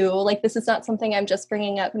not new. Like this is not something I'm just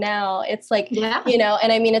bringing up now. It's like, and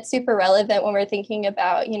I mean, it's super relevant when we're thinking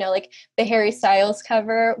about, like the Harry Styles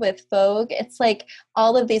cover with Vogue. It's like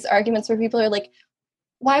all of these arguments where people are like,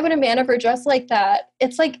 why would a man ever dress like that?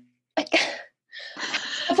 It's like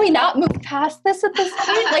have we not moved past this at this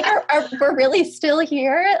point? Like, are we're really still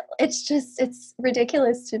here? It's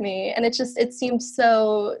ridiculous to me. And it seems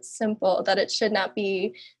so simple that it should not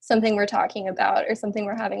be something we're talking about or something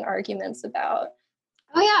we're having arguments about.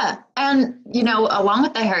 Oh, yeah. And, along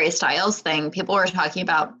with the Harry Styles thing, people were talking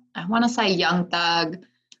about, I want to say Young Thug,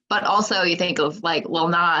 but also you think of like Lil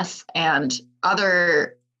Nas and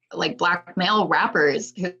other like Black male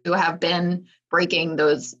rappers who have been breaking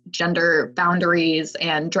those gender boundaries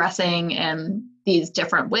and dressing in these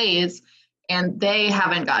different ways. And they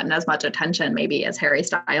haven't gotten as much attention maybe as Harry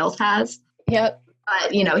Styles has. Yep.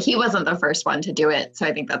 But, he wasn't the first one to do it. So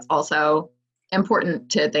I think that's also important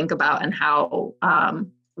to think about, and how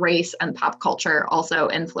race and pop culture also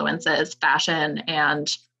influences fashion. And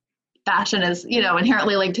fashion is,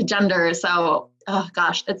 inherently linked to gender. So, oh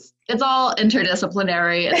gosh, it's all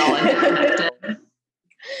interdisciplinary. It's all interconnected.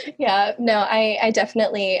 Yeah, no,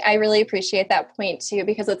 I really appreciate that point too,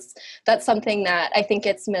 because that's something that I think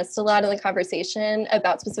gets missed a lot in the conversation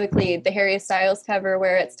about specifically the Harry Styles cover,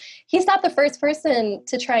 where he's not the first person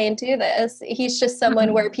to try and do this. He's just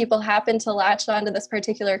someone where people happen to latch onto this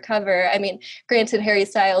particular cover. I mean, granted, Harry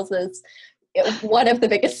Styles is one of the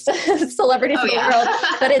biggest celebrities in the world,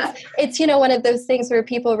 but it's one of those things where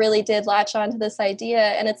people really did latch onto this idea,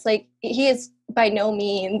 and it's like he is by no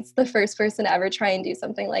means the first person to ever try and do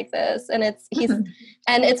something like this. And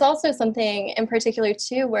and it's also something in particular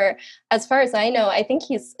too, where as far as I know, I think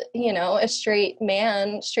he's, a straight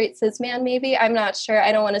cis man, maybe. I'm not sure.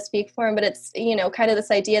 I don't want to speak for him, but it's, kind of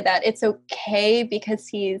this idea that it's okay because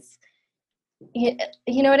he's,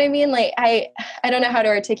 you know what I mean? Like, I don't know how to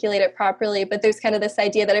articulate it properly, but there's kind of this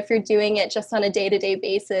idea that if you're doing it just on a day-to-day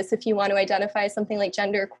basis, if you want to identify something like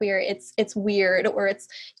genderqueer, it's weird or it's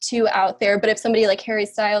too out there. But if somebody like Harry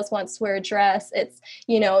Styles wants to wear a dress, it's,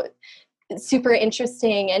 super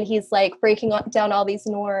interesting. And he's like breaking down all these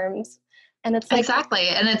norms. And it's like, exactly.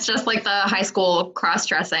 And it's just like the high school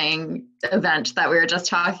cross-dressing event that we were just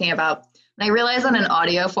talking about. And I realize in an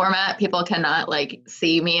audio format, people cannot like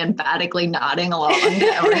see me emphatically nodding along to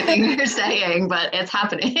everything you're saying, but it's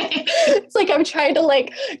happening. It's like I'm trying to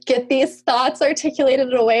like get these thoughts articulated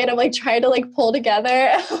in a way, and I'm like trying to like pull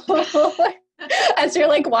together as you're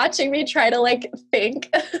like watching me try to like think.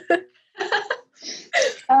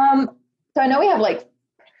 So I know we have like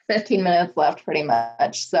 15 minutes left pretty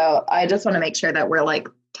much. So I just want to make sure that we're like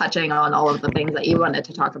touching on all of the things that you wanted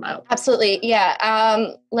to talk about. Absolutely.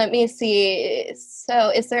 Yeah. Let me see. So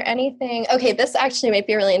is there anything, okay, this actually might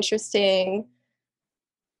be a really interesting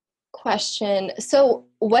question. So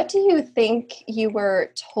what do you think you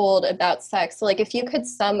were told about sex? So, like, if you could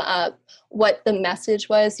sum up what the message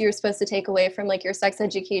was you were supposed to take away from like your sex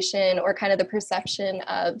education or kind of the perception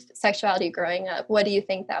of sexuality growing up, what do you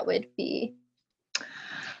think that would be?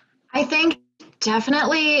 I think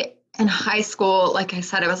definitely in high school, like I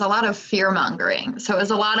said, it was a lot of fear mongering. So it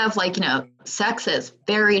was a lot of like, sex is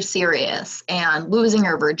very serious and losing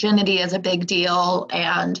your virginity is a big deal.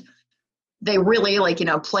 And they really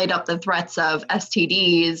played up the threats of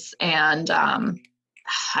STDs. And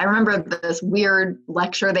I remember this weird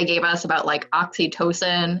lecture they gave us about like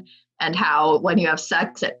oxytocin and how when you have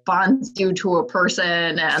sex, it bonds you to a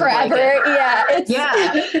person and forever.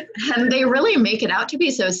 And they really make it out to be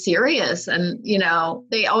so serious. And,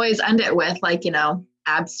 they always end it with like,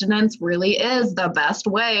 abstinence really is the best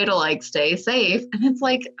way to like stay safe. And it's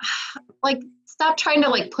like stop trying to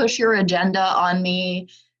like push your agenda on me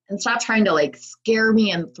and stop trying to like scare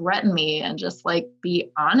me and threaten me and just like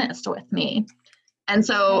be honest with me. And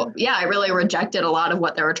so, I really rejected a lot of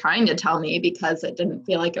what they were trying to tell me because it didn't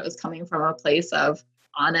feel like it was coming from a place of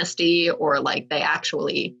honesty or like they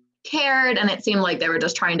actually cared. And it seemed like they were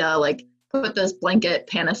just trying to like put this blanket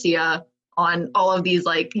panacea on all of these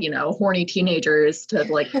like, horny teenagers to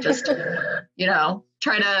like just,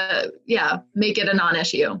 try to, make it a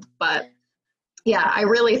non-issue. But I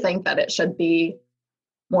really think that it should be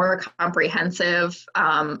more comprehensive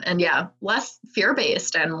and less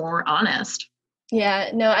fear-based and more honest.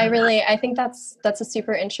 Yeah, no, I think that's a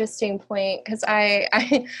super interesting point because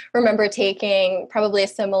I remember taking probably a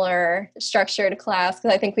similar structured class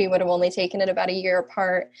because I think we would have only taken it about a year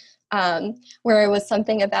apart, where it was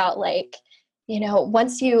something about like,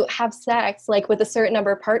 once you have sex, like with a certain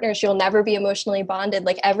number of partners, you'll never be emotionally bonded.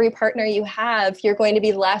 Like every partner you have, you're going to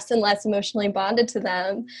be less and less emotionally bonded to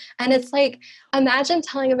them. And it's like, imagine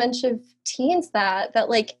telling a bunch of teens that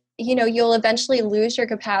like, you'll eventually lose your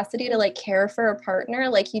capacity to like care for a partner.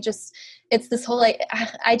 Like it's this whole, like,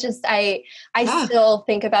 I still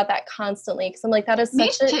think about that constantly. Cause I'm like, that is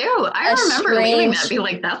such Me too. I remember reading that, be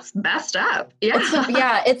like, that's messed up.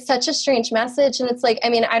 Yeah. It's such a strange message. And it's like, I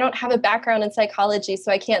mean, I don't have a background in psychology,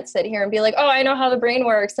 so I can't sit here and be like, oh, I know how the brain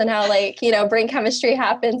works and how like, brain chemistry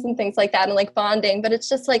happens and things like that and like bonding. But it's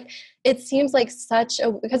just like, it seems like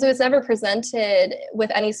because it was never presented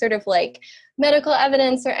with any sort of like medical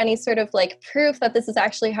evidence or any sort of like proof that this is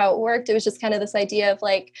actually how it worked. It was just kind of this idea of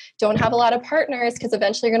like, don't have a lot of partners because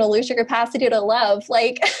eventually you're going to lose your capacity to love.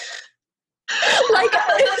 Like,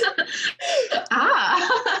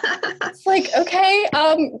 it's like, okay,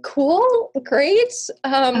 cool, great.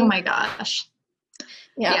 Oh my gosh.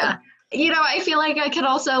 Yeah. I feel like I could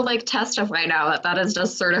also like testify now that is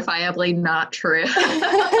just certifiably not true.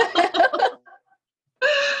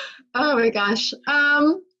 Oh my gosh.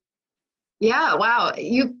 Yeah, wow.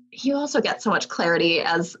 You also get so much clarity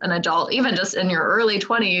as an adult, even just in your early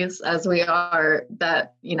 20s as we are,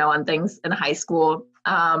 that, on things in high school.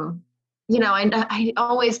 I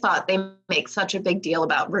always thought they make such a big deal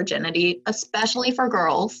about virginity, especially for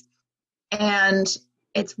girls. And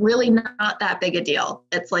it's really not that big a deal.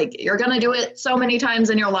 It's like, you're going to do it so many times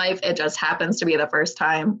in your life. It just happens to be the first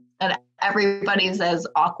time. And everybody's as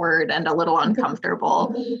awkward and a little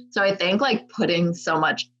uncomfortable. So I think like putting so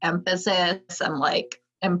much emphasis and like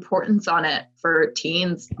importance on it for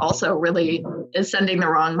teens also really is sending the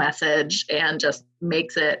wrong message and just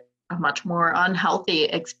makes it a much more unhealthy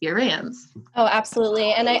experience. Oh,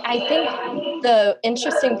 absolutely. And I think the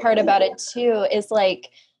interesting part about it too is like,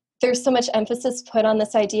 there's so much emphasis put on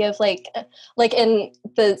this idea of like in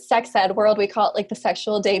the sex ed world, we call it like the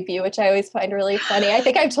sexual debut, which I always find really funny. I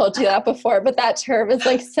think I've told you that before, but that term is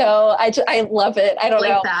like, so I love it. I don't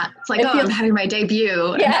know. That. It's like, I'm having my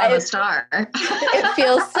debut and I'm a star. It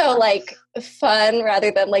feels so like fun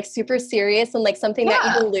rather than like super serious and like something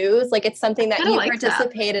that you lose. Like it's something that you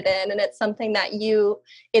participated in and it's something that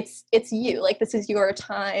it's you, like this is your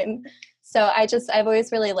time. So I've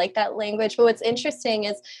always really liked that language. But what's interesting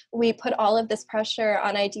is we put all of this pressure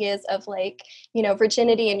on ideas of like,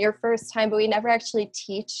 virginity and your first time, but we never actually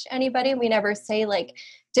teach anybody. We never say like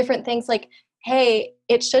different things like, hey,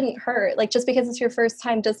 it shouldn't hurt. Like just because it's your first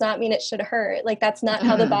time does not mean it should hurt. Like that's not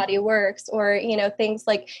how the body works. Or, things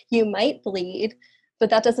like you might bleed, but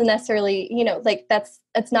that doesn't necessarily, like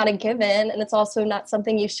it's not a given. And it's also not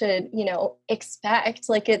something you should, expect.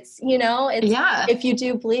 Like if you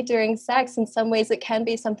do bleed during sex, in some ways it can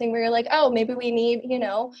be something where you're like, oh, maybe we need,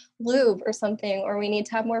 lube or something, or we need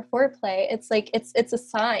to have more foreplay. It's like, it's a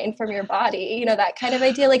sign from your body, that kind of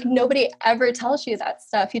idea. Like nobody ever tells you that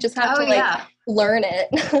stuff. You just have to learn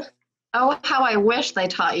it. Oh, how I wish they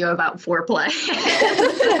taught you about foreplay.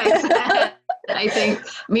 I think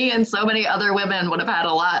me and so many other women would have had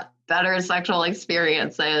a lot better sexual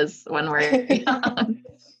experiences when we're young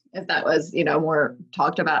if that was, more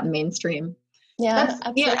talked about in mainstream. Yeah,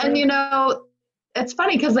 absolutely. Yeah, and it's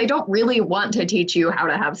funny because they don't really want to teach you how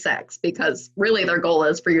to have sex because really their goal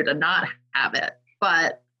is for you to not have it.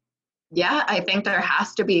 But yeah, I think there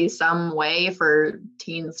has to be some way for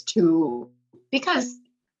teens because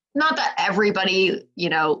not that everybody,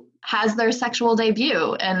 has their sexual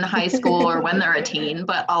debut in high school or when they're a teen,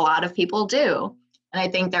 but a lot of people do. And I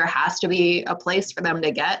think there has to be a place for them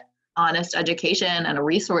to get honest education and a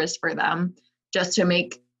resource for them just to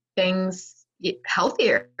make things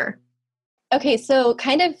healthier. Okay, so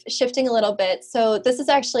kind of shifting a little bit. So this is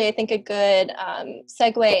actually, I think, a good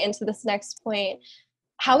segue into this next point.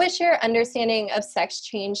 How has your understanding of sex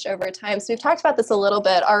changed over time? So we've talked about this a little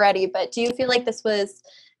bit already, but do you feel like this was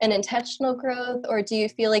an intentional growth, or do you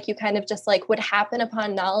feel like you kind of just would happen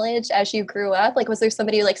upon knowledge as you grew up? Was there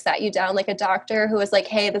somebody who sat you down, like a doctor who was like,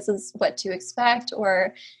 hey, this is what to expect,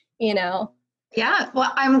 or, Yeah,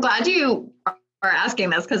 well, I'm glad you are asking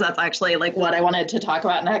this because that's actually what I wanted to talk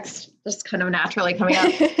about next, just kind of naturally coming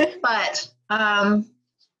up. But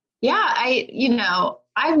yeah,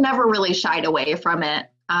 I've never really shied away from it,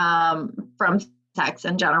 from sex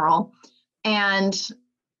in general. And,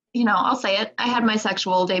 I'll say it, I had my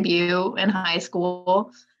sexual debut in high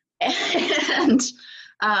school and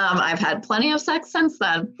I've had plenty of sex since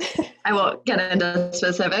then. I won't get into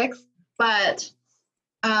specifics, but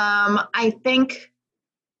I think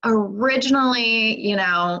originally,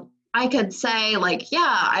 I could say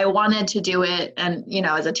yeah, I wanted to do it. And,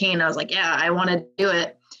 as a teen, I was like, yeah, I want to do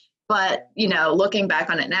it. But, looking back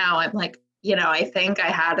on it now, I'm like, I think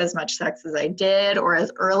I had as much sex as I did or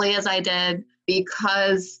as early as I did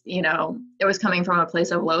because, it was coming from a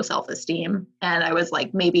place of low self-esteem. And I was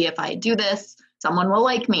like, maybe if I do this, someone will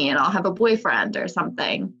like me and I'll have a boyfriend or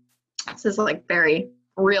something. This is very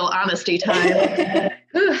real honesty time.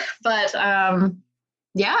 But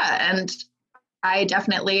yeah, and I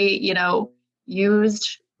definitely,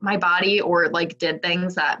 used my body or did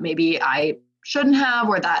things that maybe I shouldn't have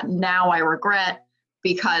or that now I regret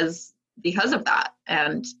because of that.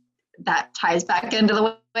 And that ties back into the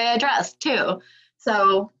way I dress too.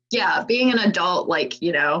 So yeah, being an adult,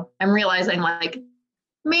 I'm realizing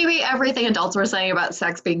maybe everything adults were saying about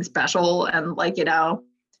sex being special and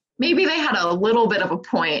maybe they had a little bit of a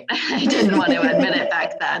point. I didn't want to admit it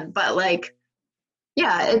back then, but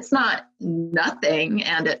yeah, it's not nothing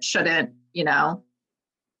and it shouldn't, oh,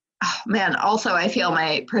 man, also I feel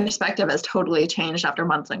my perspective has totally changed after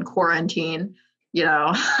months in quarantine,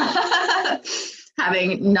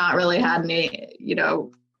 having not really had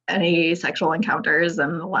any sexual encounters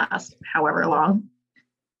in the last however long.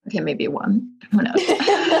 Okay, maybe one, who knows?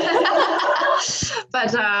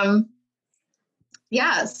 But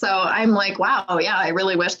yeah, so I'm like, wow, yeah, I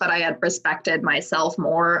really wish that I had respected myself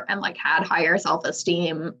more and had higher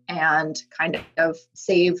self-esteem and kind of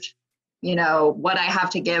saved, what I have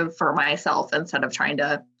to give for myself instead of trying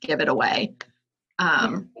to give it away.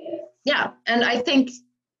 Yeah, and I think,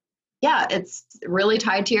 yeah, it's really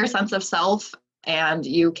tied to your sense of self and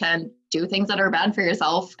you can do things that are bad for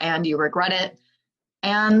yourself and you regret it.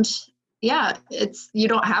 And yeah, you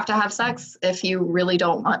don't have to have sex if you really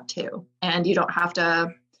don't want to, and you don't have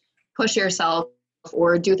to push yourself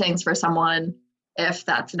or do things for someone if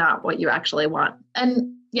that's not what you actually want.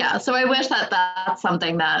 And yeah, so I wish that that's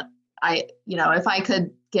something that if I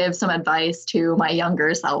could give some advice to my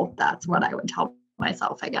younger self, that's what I would tell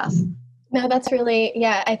myself, I guess. No, that's really,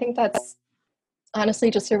 yeah, I think that's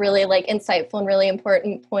honestly just a really insightful and really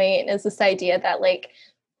important point is this idea that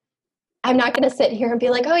I'm not going to sit here and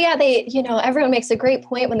be like, oh yeah, everyone makes a great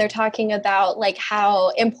point when they're talking about how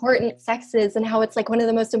important sex is and how it's one of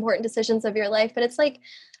the most important decisions of your life. But it's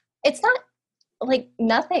it's not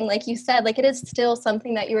nothing, like you said, it is still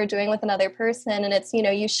something that you are doing with another person. And it's,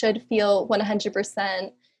 you should feel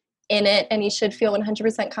 100% in it and you should feel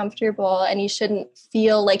 100% comfortable and you shouldn't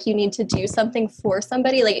feel like you need to do something for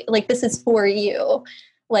somebody. Like this is for you.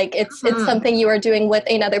 It's something you are doing with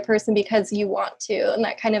another person because you want to, and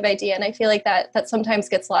that kind of idea. And I feel like that sometimes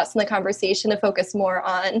gets lost in the conversation to focus more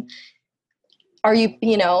on, are you,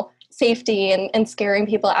 safety and scaring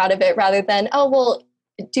people out of it rather than, oh, well,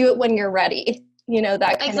 do it when you're ready.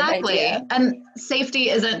 That kind of idea. And safety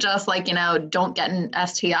isn't just don't get an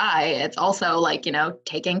STI. It's also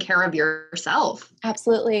taking care of yourself.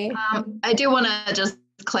 Absolutely. I do want to just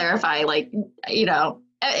clarify,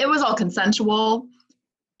 it was all consensual.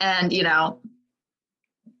 And,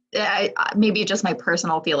 maybe just my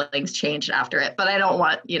personal feelings changed after it, but I don't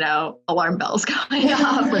want, alarm bells going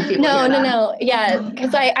off when people No. Yeah.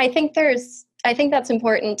 Because I think there's I think that's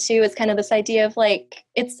important too, is kind of this idea of like,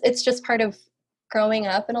 it's just part of growing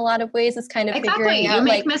up in a lot of ways. It's kind of figuring Exactly. out You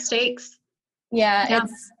make like, mistakes. yeah,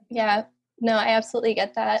 yeah, no, I absolutely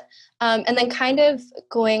get that. And then kind of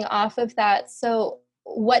going off of that, so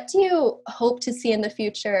what do you hope to see in the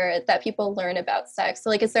future that people learn about sex? So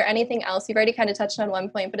like, is there anything else? You've already kind of touched on one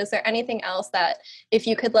point, but is there anything else that if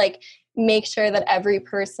you could like make sure that every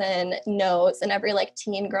person knows and every like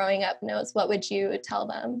teen growing up knows, what would you tell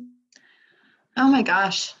them? Oh my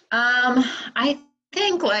gosh. I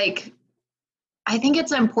think like I think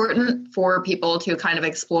it's important for people to kind of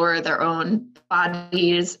explore their own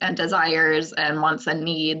bodies and desires and wants and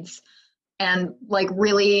needs and like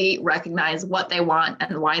really recognize what they want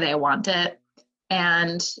and why they want it.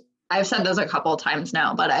 And I've said this a couple of times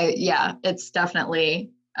now, but yeah, it's definitely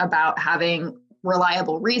about having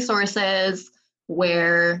reliable resources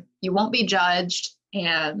where you won't be judged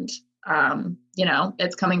and,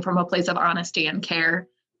 it's coming from a place of honesty and care.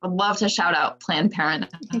 I'd love to shout out Planned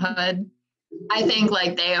Parenthood. I think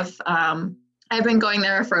like I've been going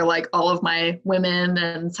there for like all of my women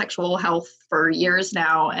and sexual health for years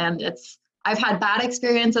now. And I've had bad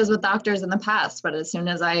experiences with doctors in the past, but as soon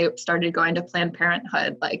as I started going to Planned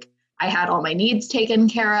Parenthood, like I had all my needs taken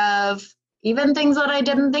care of, even things that I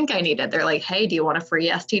didn't think I needed. They're like, hey, do you want a free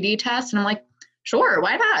STD test? And I'm like, sure,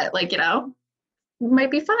 why not? Like,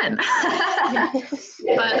 might be fun. But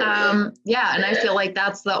yeah, and I feel like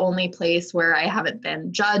that's the only place where I haven't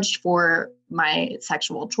been judged for my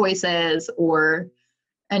sexual choices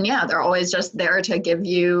and yeah, they're always just there to give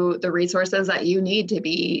you the resources that you need to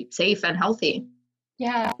be safe and healthy.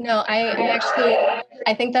 Yeah, no,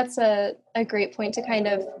 I think that's a great point to kind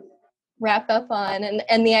of wrap up on,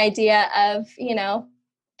 and the idea of,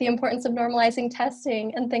 the importance of normalizing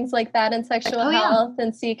testing and things like that and sexual health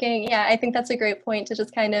and seeking. Yeah, I think that's a great point to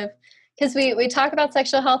just kind of, because we talk about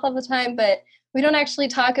sexual health all the time, but we don't actually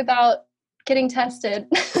talk about getting tested.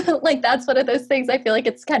 Like that's one of those things I feel like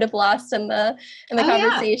it's kind of lost in the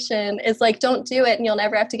conversation. Is like, don't do it and you'll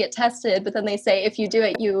never have to get tested. But then they say, if you do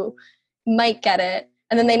it, you might get it.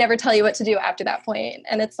 And then they never tell you what to do after that point.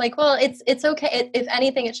 And it's like, well, it's okay. If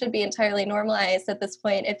anything, it should be entirely normalized at this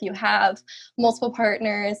point. If you have multiple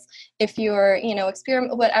partners, if you're,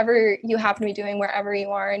 experiment, whatever you happen to be doing, wherever you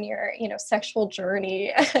are in your, sexual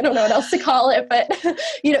journey, I don't know what else to call it, but,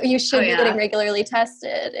 you should be getting regularly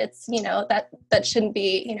tested. It's, that shouldn't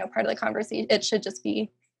be, part of the conversation. It should just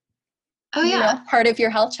be, part of your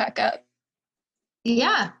health checkup.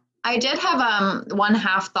 Yeah. I did have one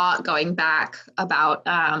half thought going back about,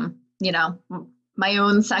 my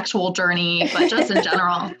own sexual journey, but just in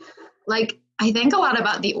general. Like, I think a lot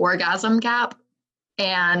about the orgasm gap,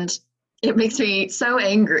 and it makes me so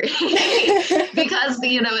angry because,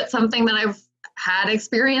 it's something that I've had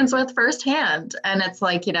experience with firsthand. And it's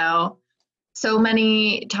like, so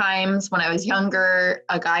many times when I was younger,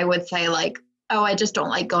 a guy would say like, oh, I just don't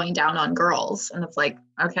like going down on girls. And it's like,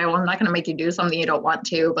 okay, well, I'm not going to make you do something you don't want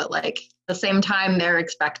to, but like at the same time, they're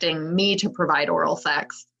expecting me to provide oral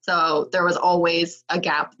sex. So there was always a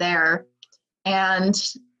gap there. And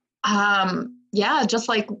just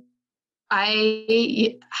like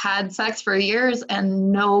I had sex for years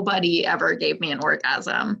and nobody ever gave me an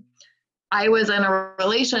orgasm. I was in a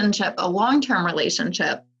relationship, a long-term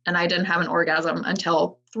relationship, and I didn't have an orgasm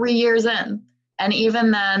until 3 years in. And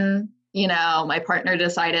even then, my partner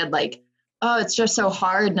decided like, oh, it's just so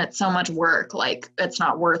hard and it's so much work. Like it's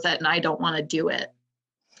not worth it. And I don't want to do it.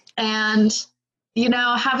 And,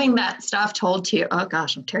 having that stuff told to you, oh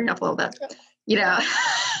gosh, I'm tearing up a little bit,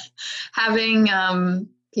 having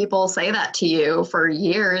people say that to you for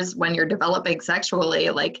years when you're developing sexually,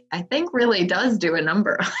 like I think really does do a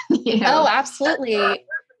number on you. Oh, absolutely.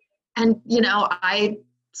 And, I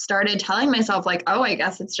started telling myself like, oh, I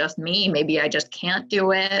guess it's just me. Maybe I just can't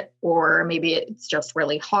do it, or maybe it's just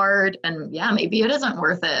really hard. And yeah, maybe it isn't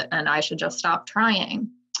worth it and I should just stop trying.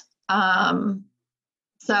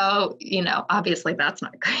 So, obviously that's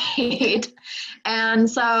not great. And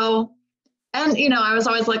so, I was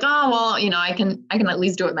always like, oh, well, I can at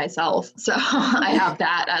least do it myself. So I have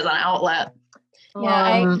that as an outlet.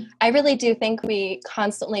 Yeah, I really do think we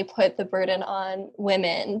constantly put the burden on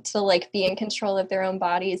women to like be in control of their own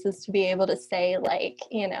bodies, is to be able to say like,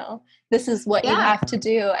 this is what you have to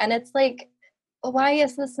do. And it's like, why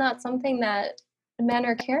is this not something that men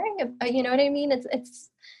are caring about? You know what I mean? It's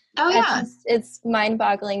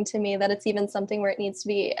mind-boggling to me that it's even something where it needs to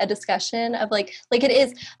be a discussion of like it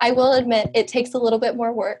is. I will admit it takes a little bit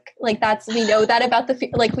more work. Like we know that about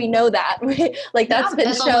we know that like that's been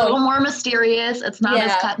shown. It's a little more mysterious. It's not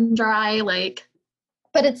as cut and dry. Like,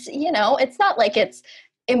 but it's it's not like it's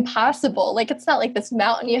impossible. Like, it's not like this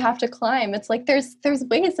mountain you have to climb. It's like there's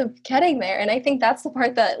ways of getting there. And I think that's the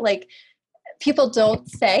part that like people don't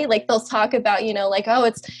say. Like, they'll talk about, you know, like, oh,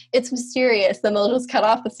 it's mysterious, then they'll just cut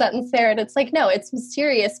off the sentence there. And it's like, no, it's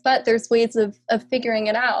mysterious, but there's ways of figuring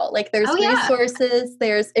it out. Like, there's resources,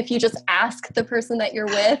 there's, if you just ask the person that you're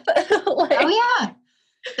with. Like,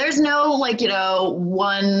 there's no, like, you know,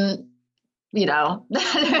 one, you know,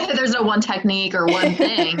 there's no one technique or one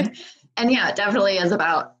thing. And yeah, it definitely is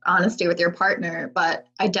about honesty with your partner. But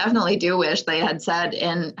I definitely do wish they had said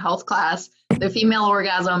in health class, the female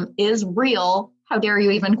orgasm is real. How dare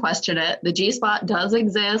you even question it? The G-spot does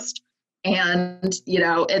exist. And, you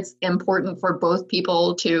know, it's important for both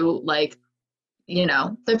people to, like, you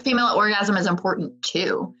know, the female orgasm is important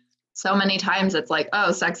too. So many times it's like,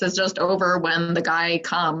 oh, sex is just over when the guy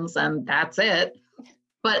comes and that's it.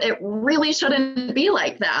 But it really shouldn't be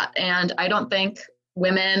like that. And I don't think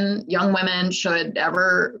young women should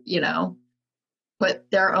ever, you know,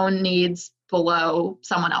 put their own needs below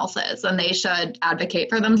someone else's, and they should advocate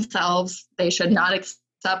for themselves. They should not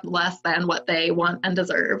accept less than what they want and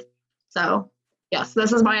deserve. So yes,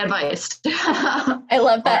 this is my advice. I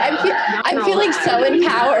love that. I'm feeling so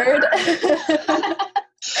empowered.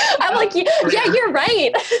 I'm like, yeah, you're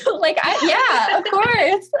right. Like, yeah, of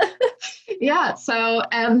course. Yeah. So,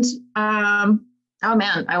 and, oh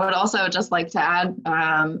man, I would also just like to add,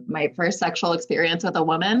 my first sexual experience with a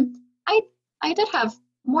woman, I did have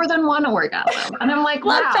more than one orgasm. And I'm like,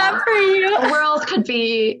 wow, love that for you. The world could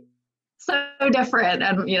be so different.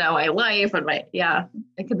 And, you know, my life and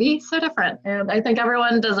it could be so different. And I think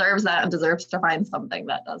everyone deserves that and deserves to find something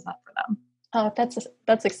that does that for them. Oh, that's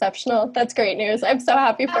exceptional. That's great news. I'm so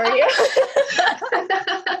happy for you.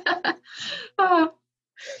 Oh.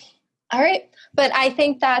 All right. But I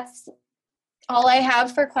think that's all I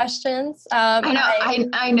have for questions.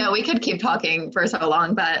 I know we could keep talking for so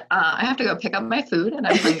long, but I have to go pick up my food and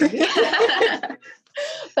I'm hungry.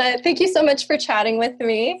 But thank you so much for chatting with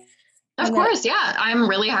me. Of course. Yeah. I'm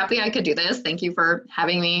really happy I could do this. Thank you for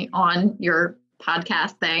having me on your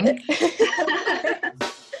podcast thing.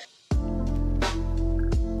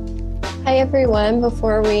 Hi, everyone.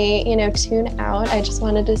 Before we, tune out, I just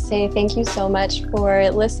wanted to say thank you so much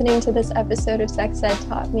for listening to this episode of Sex Ed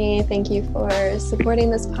Taught Me. Thank you for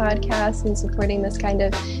supporting this podcast and supporting this kind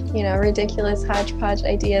of, ridiculous hodgepodge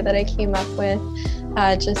idea that I came up with,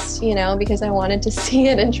 because I wanted to see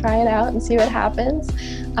it and try it out and see what happens.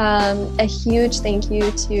 A huge thank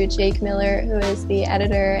you to Jake Miller, who is the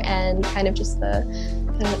editor and kind of just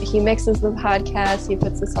he mixes the podcast. He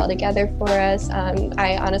puts this all together for us.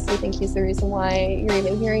 I honestly think he's the reason why you're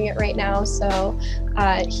even hearing it right now. So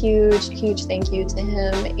huge thank you to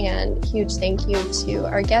him, and huge thank you to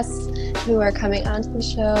our guests who are coming onto the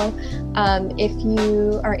show. If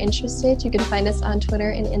you are interested, you can find us on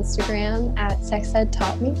Twitter and Instagram at Sex Ed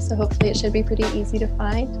Taught Me. So hopefully it should be pretty easy to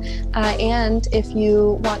find. And if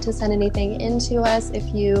you want to send anything in to us, if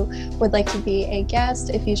you would like to be a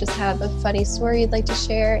guest, if you just have a funny story you'd like to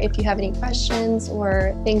share, if you have any questions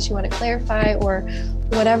or things you want to clarify or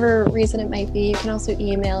whatever reason it might be, you can also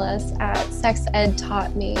email us at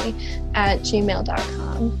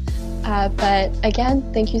sexedtaughtme@gmail.com. But again,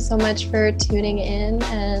 thank you so much for tuning in,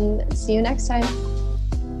 and see you next time.